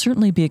problem could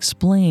certainly be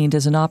explained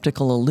as an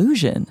optical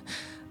illusion,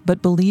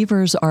 but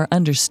believers are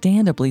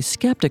understandably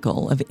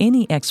skeptical of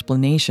any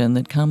explanation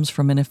that comes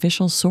from an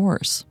official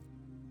source.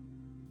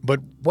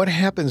 But what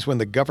happens when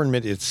the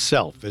government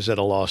itself is at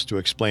a loss to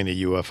explain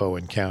a UFO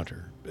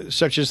encounter,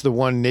 such as the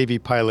one Navy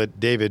pilot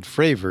David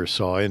Fravor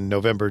saw in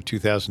November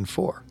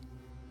 2004?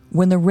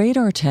 When the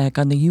radar tech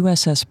on the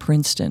USS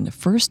Princeton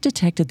first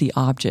detected the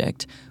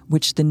object,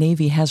 which the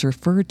Navy has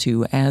referred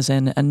to as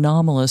an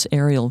anomalous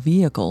aerial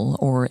vehicle,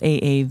 or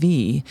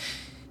AAV,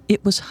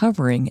 it was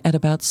hovering at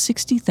about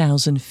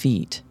 60,000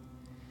 feet.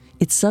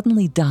 It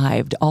suddenly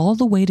dived all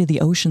the way to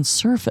the ocean's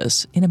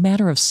surface in a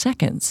matter of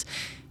seconds,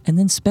 and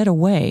then sped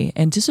away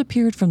and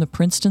disappeared from the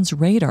Princeton's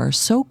radar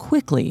so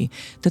quickly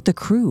that the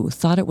crew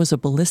thought it was a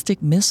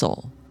ballistic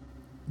missile.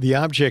 The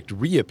object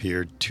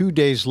reappeared 2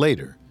 days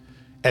later,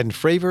 and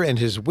Fravor and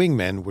his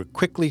wingmen were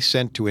quickly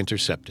sent to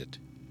intercept it.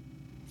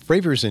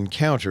 Fravor's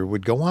encounter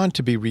would go on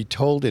to be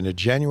retold in a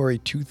January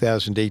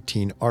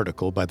 2018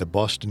 article by the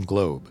Boston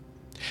Globe.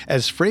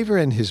 As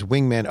Fravor and his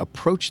wingmen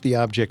approached the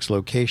object's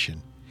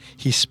location,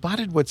 he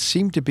spotted what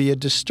seemed to be a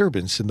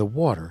disturbance in the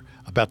water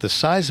about the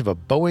size of a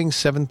Boeing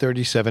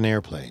 737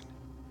 airplane.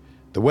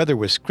 The weather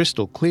was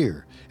crystal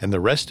clear, and the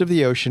rest of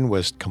the ocean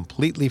was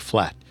completely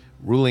flat,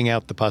 ruling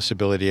out the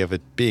possibility of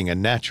it being a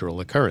natural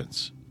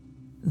occurrence.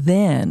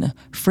 Then,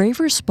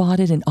 Fravor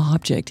spotted an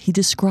object he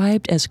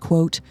described as,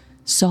 quote,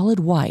 solid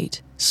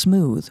white,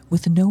 smooth,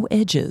 with no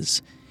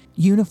edges,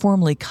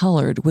 uniformly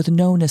colored with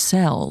no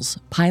nacelles,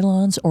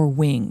 pylons, or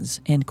wings,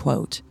 end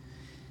quote.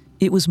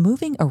 It was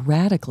moving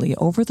erratically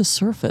over the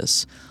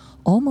surface,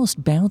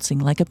 almost bouncing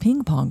like a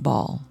ping-pong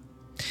ball.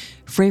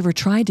 Fravor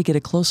tried to get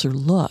a closer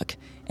look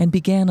and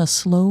began a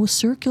slow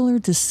circular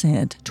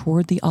descent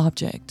toward the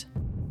object.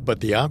 But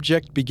the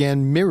object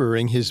began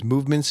mirroring his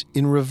movements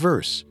in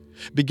reverse,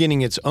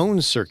 beginning its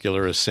own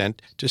circular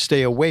ascent to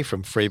stay away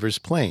from Fravor's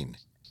plane.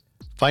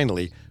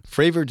 Finally,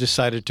 Fravor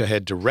decided to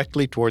head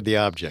directly toward the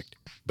object,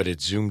 but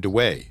it zoomed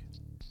away.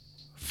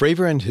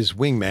 Fravor and his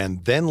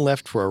wingman then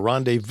left for a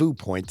rendezvous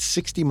point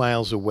 60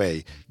 miles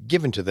away,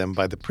 given to them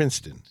by the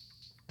Princeton.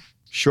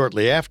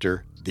 Shortly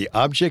after, the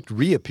object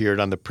reappeared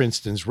on the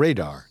Princeton's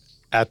radar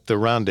at the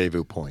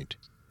rendezvous point.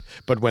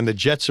 But when the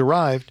jets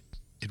arrived,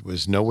 it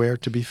was nowhere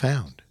to be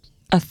found.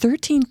 A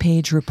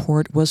 13-page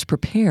report was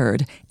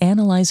prepared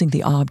analyzing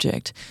the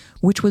object,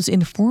 which was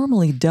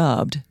informally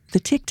dubbed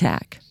the Tic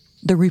Tac.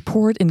 The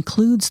report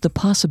includes the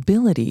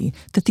possibility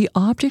that the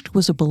object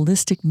was a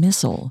ballistic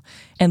missile,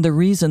 and the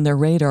reason their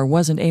radar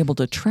wasn't able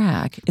to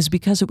track is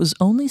because it was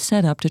only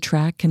set up to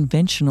track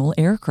conventional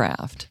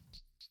aircraft.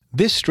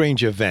 This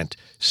strange event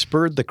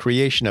spurred the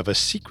creation of a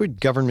secret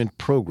government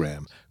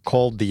program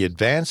called the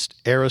Advanced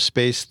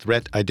Aerospace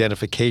Threat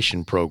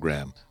Identification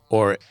Program,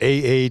 or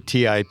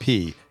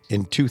AATIP,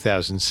 in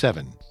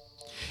 2007.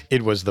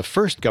 It was the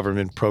first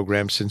government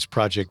program since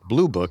Project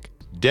Blue Book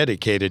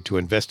dedicated to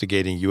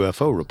investigating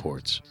UFO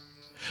reports.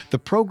 The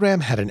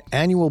program had an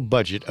annual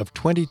budget of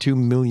 $22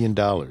 million.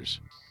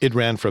 It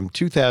ran from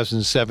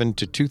 2007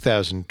 to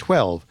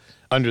 2012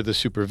 under the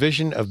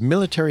supervision of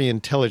military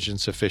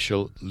intelligence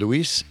official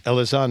Luis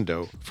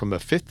Elizondo from a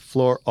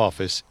fifth-floor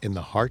office in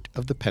the heart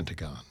of the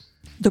Pentagon.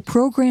 The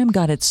program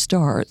got its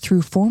start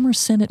through former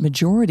Senate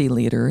Majority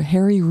Leader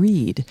Harry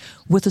Reid,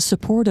 with the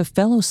support of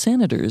fellow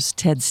Senators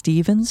Ted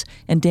Stevens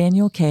and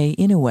Daniel K.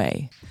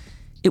 Inouye.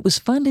 It was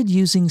funded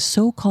using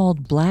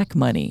so-called black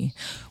money,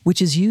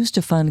 which is used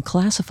to fund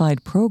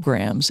classified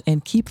programs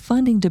and keep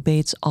funding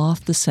debates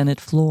off the Senate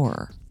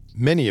floor.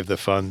 Many of the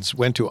funds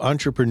went to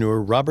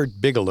entrepreneur Robert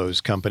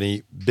Bigelow's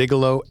company,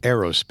 Bigelow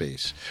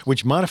Aerospace,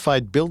 which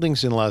modified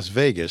buildings in Las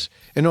Vegas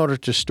in order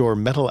to store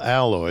metal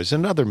alloys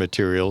and other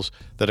materials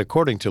that,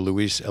 according to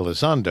Luis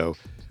Elizondo,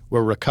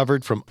 were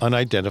recovered from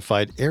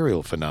unidentified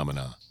aerial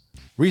phenomena.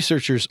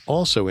 Researchers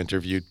also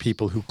interviewed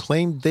people who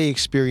claimed they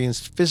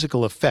experienced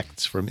physical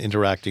effects from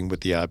interacting with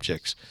the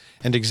objects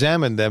and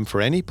examined them for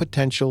any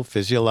potential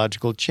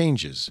physiological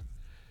changes.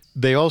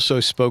 They also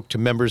spoke to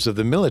members of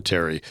the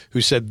military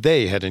who said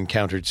they had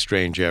encountered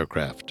strange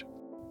aircraft.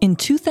 In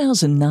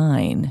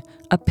 2009,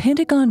 a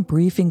Pentagon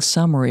briefing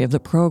summary of the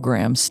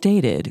program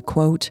stated,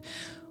 quote,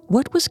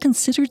 "What was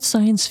considered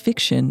science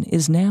fiction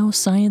is now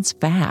science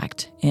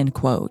fact," end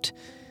quote.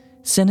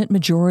 Senate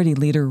Majority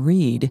Leader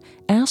Reid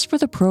asked for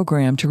the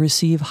program to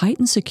receive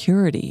heightened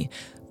security,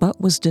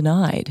 but was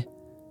denied.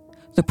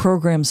 The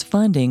program's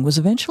funding was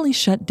eventually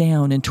shut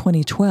down in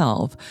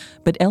 2012,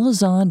 but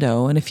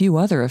Elizondo and a few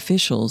other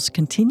officials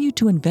continued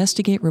to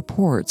investigate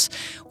reports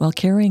while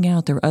carrying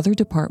out their other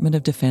Department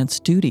of Defense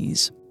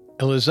duties.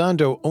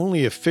 Elizondo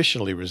only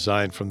officially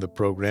resigned from the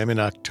program in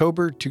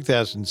October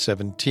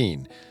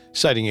 2017,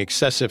 citing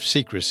excessive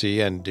secrecy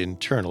and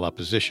internal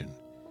opposition.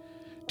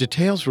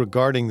 Details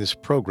regarding this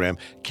program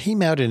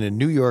came out in a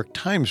New York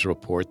Times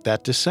report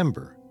that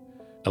December.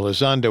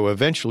 Elizondo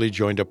eventually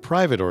joined a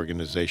private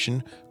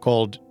organization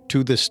called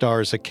To the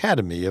Stars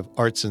Academy of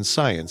Arts and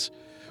Science,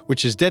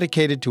 which is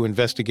dedicated to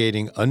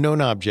investigating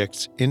unknown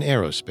objects in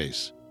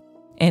aerospace.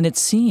 And it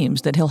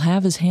seems that he'll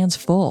have his hands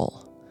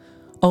full.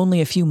 Only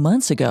a few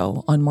months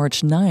ago, on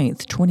March 9,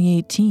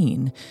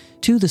 2018,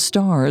 To the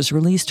Stars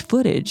released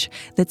footage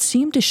that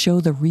seemed to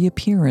show the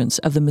reappearance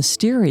of the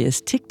mysterious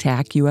Tic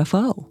Tac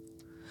UFO.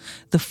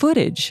 The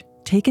footage,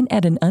 taken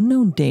at an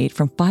unknown date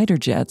from fighter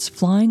jets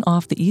flying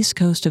off the east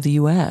coast of the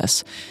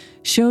U.S.,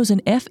 shows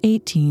an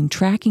F-18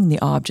 tracking the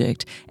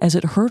object as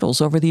it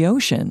hurtles over the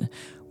ocean,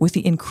 with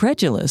the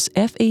incredulous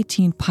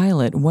F-18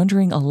 pilot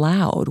wondering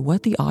aloud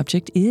what the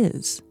object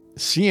is.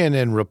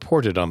 CNN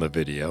reported on the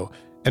video,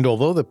 and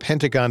although the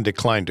Pentagon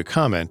declined to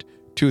comment,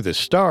 To the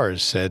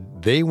Stars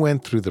said they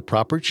went through the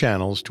proper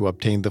channels to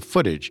obtain the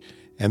footage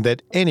and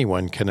that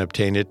anyone can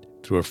obtain it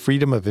through a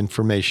Freedom of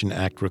Information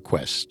Act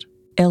request.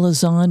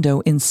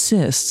 Elizondo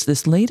insists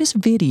this latest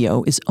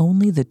video is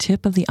only the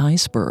tip of the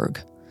iceberg.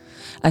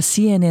 A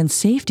CNN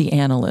safety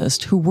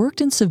analyst who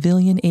worked in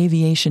civilian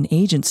aviation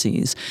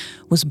agencies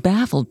was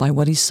baffled by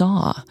what he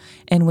saw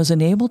and was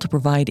unable to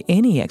provide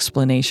any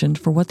explanation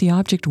for what the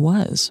object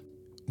was.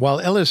 While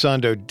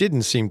Elizondo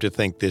didn't seem to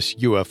think this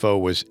UFO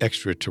was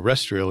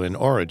extraterrestrial in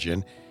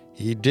origin,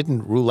 he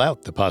didn't rule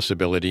out the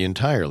possibility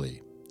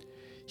entirely.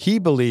 He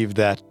believed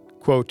that,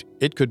 quote,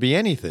 "it could be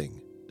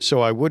anything,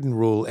 so I wouldn't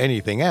rule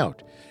anything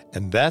out,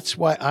 and that's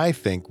why I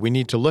think we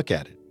need to look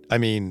at it. I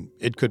mean,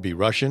 it could be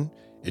Russian,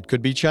 it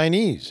could be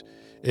Chinese,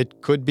 it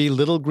could be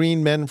little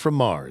green men from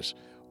Mars.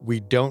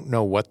 We don't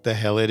know what the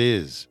hell it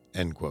is,"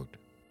 end quote.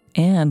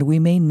 And we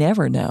may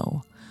never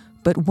know.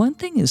 But one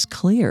thing is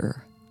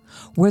clear.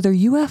 Whether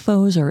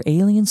UFOs are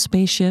alien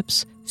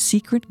spaceships,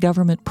 secret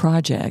government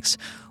projects,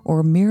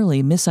 or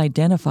merely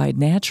misidentified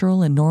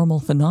natural and normal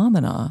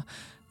phenomena,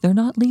 they're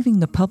not leaving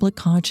the public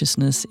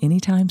consciousness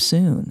anytime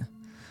soon.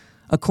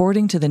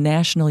 According to the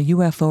National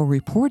UFO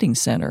Reporting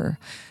Center,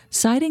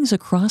 sightings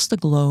across the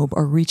globe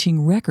are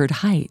reaching record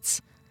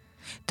heights.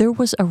 There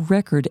was a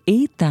record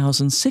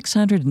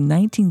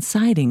 8,619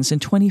 sightings in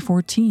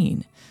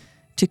 2014.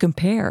 To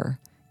compare,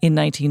 In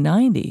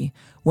 1990,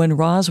 when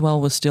Roswell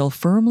was still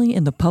firmly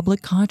in the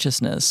public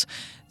consciousness,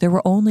 there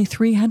were only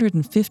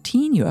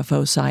 315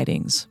 UFO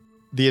sightings.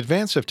 The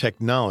advance of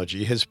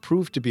technology has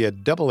proved to be a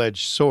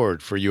double-edged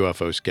sword for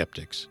UFO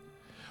skeptics.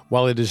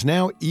 While it is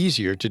now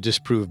easier to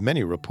disprove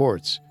many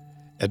reports,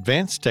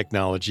 advanced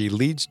technology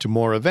leads to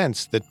more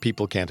events that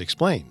people can't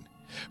explain.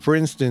 For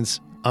instance,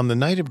 on the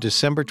night of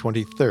December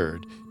 23,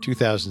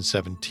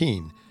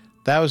 2017,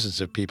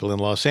 thousands of people in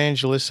Los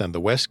Angeles and the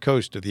west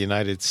coast of the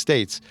United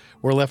States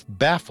were left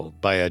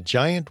baffled by a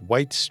giant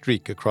white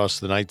streak across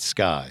the night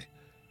sky.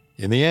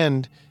 In the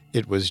end,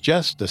 it was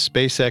just a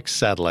SpaceX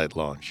satellite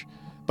launch.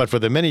 But for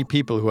the many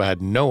people who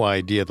had no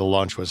idea the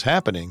launch was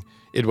happening,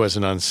 it was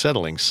an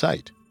unsettling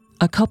sight.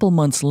 A couple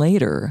months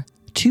later,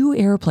 2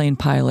 airplane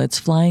pilots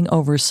flying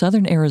over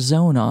southern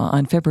Arizona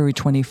on February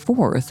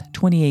 24,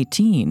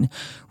 2018,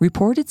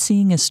 reported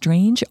seeing a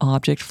strange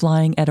object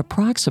flying at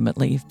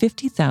approximately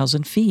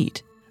 50,000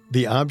 feet.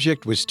 The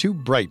object was too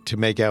bright to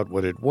make out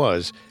what it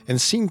was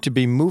and seemed to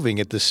be moving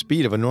at the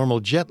speed of a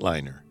normal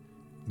jetliner.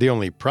 The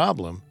only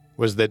problem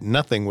was that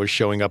nothing was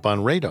showing up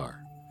on radar.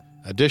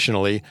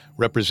 Additionally,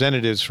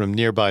 representatives from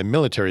nearby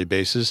military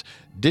bases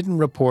didn't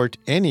report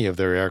any of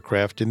their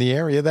aircraft in the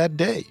area that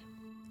day.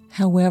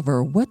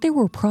 However, what they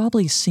were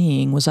probably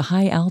seeing was a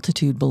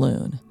high-altitude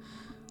balloon.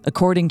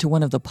 According to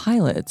one of the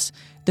pilots,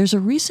 there's a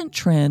recent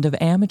trend of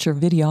amateur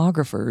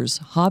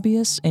videographers,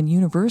 hobbyists, and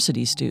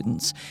university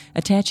students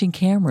attaching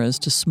cameras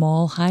to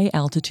small,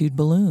 high-altitude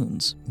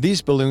balloons.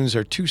 These balloons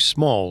are too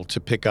small to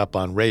pick up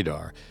on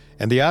radar,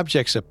 and the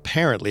object's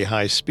apparently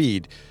high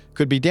speed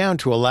could be down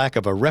to a lack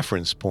of a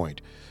reference point,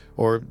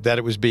 or that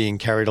it was being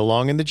carried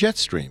along in the jet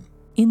stream.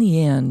 In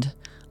the end,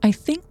 I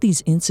think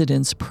these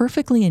incidents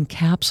perfectly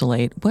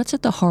encapsulate what's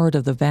at the heart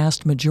of the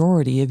vast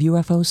majority of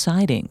UFO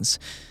sightings: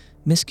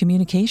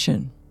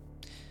 miscommunication.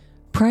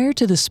 Prior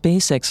to the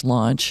SpaceX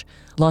launch,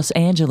 Los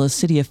Angeles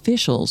city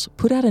officials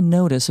put out a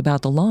notice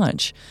about the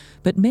launch,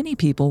 but many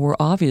people were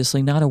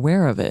obviously not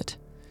aware of it.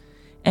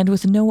 And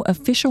with no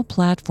official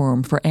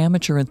platform for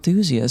amateur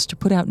enthusiasts to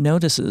put out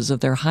notices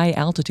of their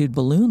high-altitude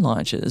balloon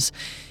launches,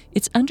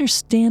 it's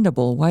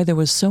understandable why there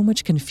was so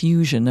much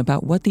confusion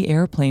about what the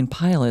airplane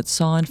pilots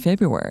saw in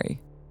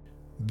February.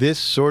 This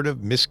sort of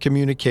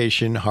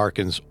miscommunication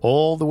harkens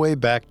all the way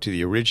back to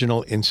the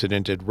original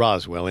incident at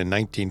Roswell in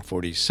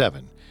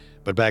 1947.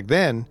 But back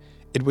then,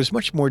 it was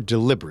much more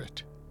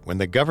deliberate. When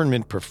the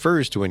government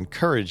prefers to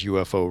encourage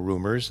UFO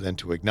rumors than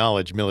to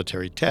acknowledge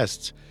military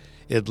tests,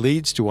 it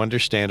leads to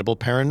understandable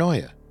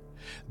paranoia.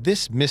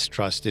 This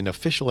mistrust in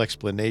official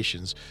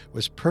explanations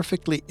was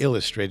perfectly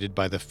illustrated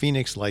by the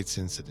Phoenix Lights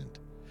incident.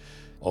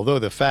 Although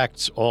the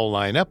facts all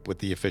line up with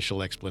the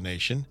official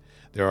explanation,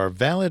 there are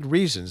valid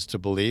reasons to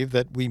believe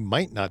that we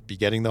might not be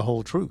getting the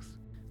whole truth.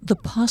 The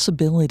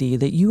possibility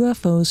that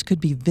UFOs could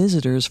be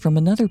visitors from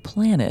another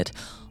planet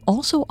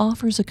also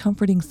offers a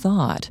comforting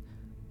thought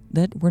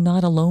that we're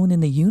not alone in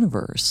the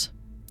universe.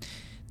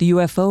 The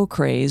UFO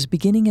craze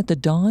beginning at the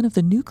dawn of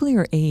the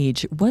nuclear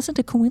age wasn't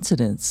a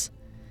coincidence.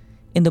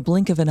 In the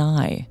blink of an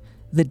eye,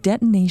 the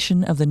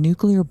detonation of the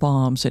nuclear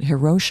bombs at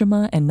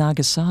Hiroshima and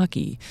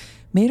Nagasaki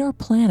made our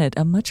planet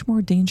a much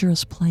more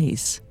dangerous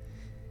place.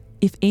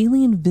 If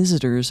alien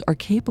visitors are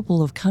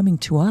capable of coming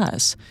to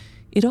us,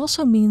 it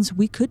also means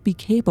we could be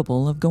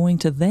capable of going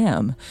to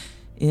them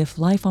if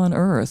life on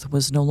Earth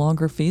was no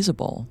longer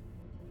feasible.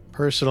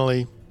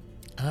 Personally,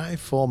 I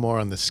fall more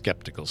on the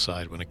skeptical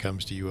side when it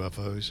comes to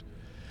UFOs.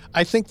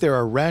 I think there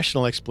are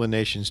rational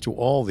explanations to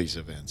all these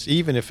events,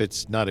 even if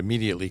it's not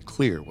immediately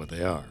clear what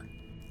they are.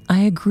 I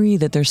agree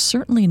that they're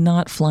certainly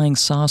not flying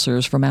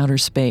saucers from outer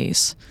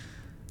space.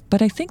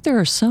 But I think there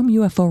are some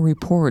UFO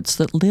reports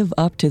that live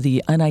up to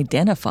the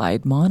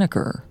unidentified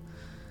moniker.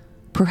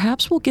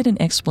 Perhaps we'll get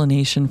an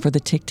explanation for the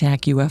Tic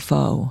Tac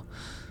UFO.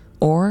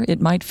 Or it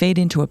might fade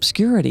into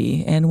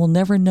obscurity and we'll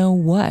never know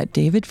what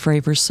David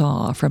Fravor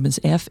saw from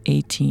his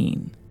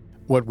F-18.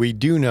 What we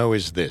do know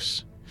is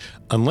this.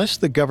 Unless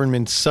the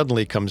government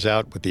suddenly comes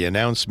out with the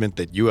announcement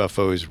that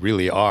UFOs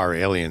really are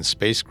alien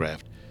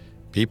spacecraft,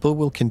 people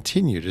will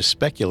continue to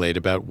speculate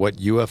about what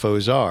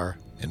UFOs are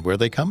and where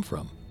they come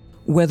from.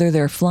 Whether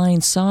they're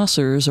flying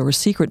saucers or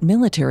secret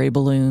military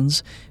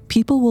balloons,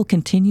 people will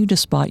continue to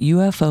spot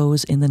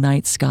UFOs in the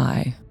night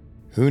sky.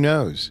 Who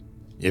knows?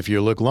 If you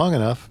look long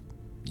enough,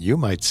 you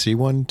might see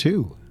one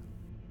too.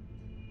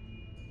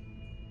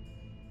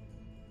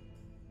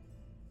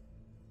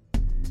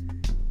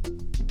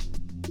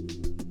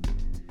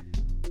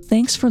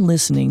 Thanks for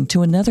listening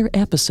to another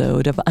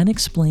episode of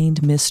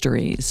Unexplained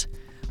Mysteries.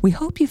 We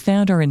hope you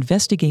found our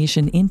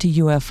investigation into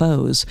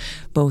UFOs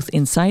both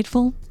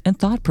insightful and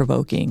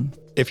thought-provoking.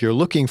 If you're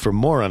looking for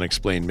more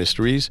unexplained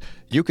mysteries,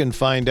 you can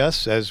find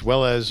us, as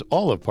well as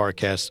all of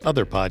Parcast's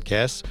other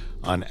podcasts,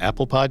 on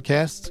Apple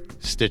Podcasts,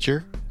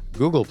 Stitcher,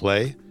 Google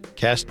Play,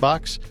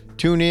 CastBox,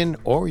 TuneIn,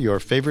 or your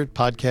favorite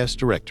podcast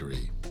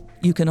directory.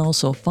 You can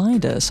also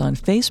find us on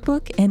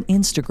Facebook and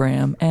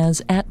Instagram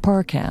as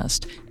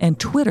 @Parcast and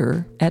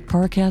Twitter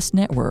 @Parcast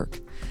Network.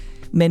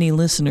 Many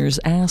listeners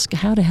ask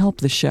how to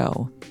help the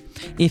show.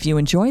 If you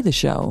enjoy the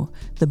show,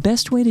 the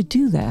best way to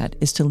do that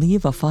is to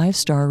leave a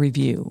 5-star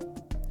review.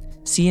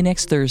 See you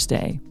next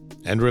Thursday.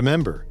 And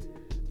remember,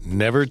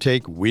 never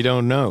take "we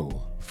don't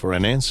know" for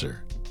an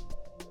answer.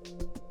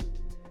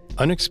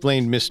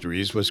 Unexplained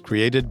Mysteries was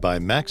created by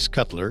Max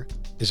Cutler,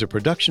 is a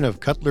production of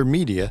Cutler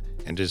Media,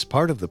 and is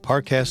part of the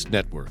Parcast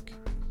Network.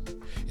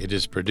 It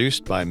is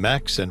produced by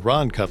Max and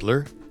Ron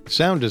Cutler,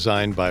 sound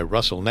designed by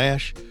Russell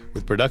Nash,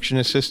 with production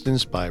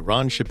assistance by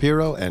Ron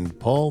Shapiro and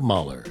Paul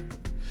Mahler.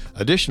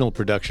 Additional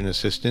production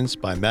assistance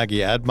by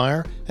Maggie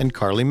Admire and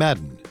Carly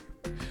Madden.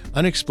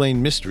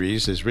 Unexplained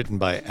Mysteries is written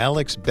by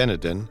Alex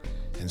Benedin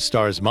and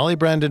stars Molly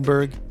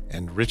Brandenburg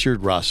and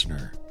Richard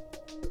Rossner.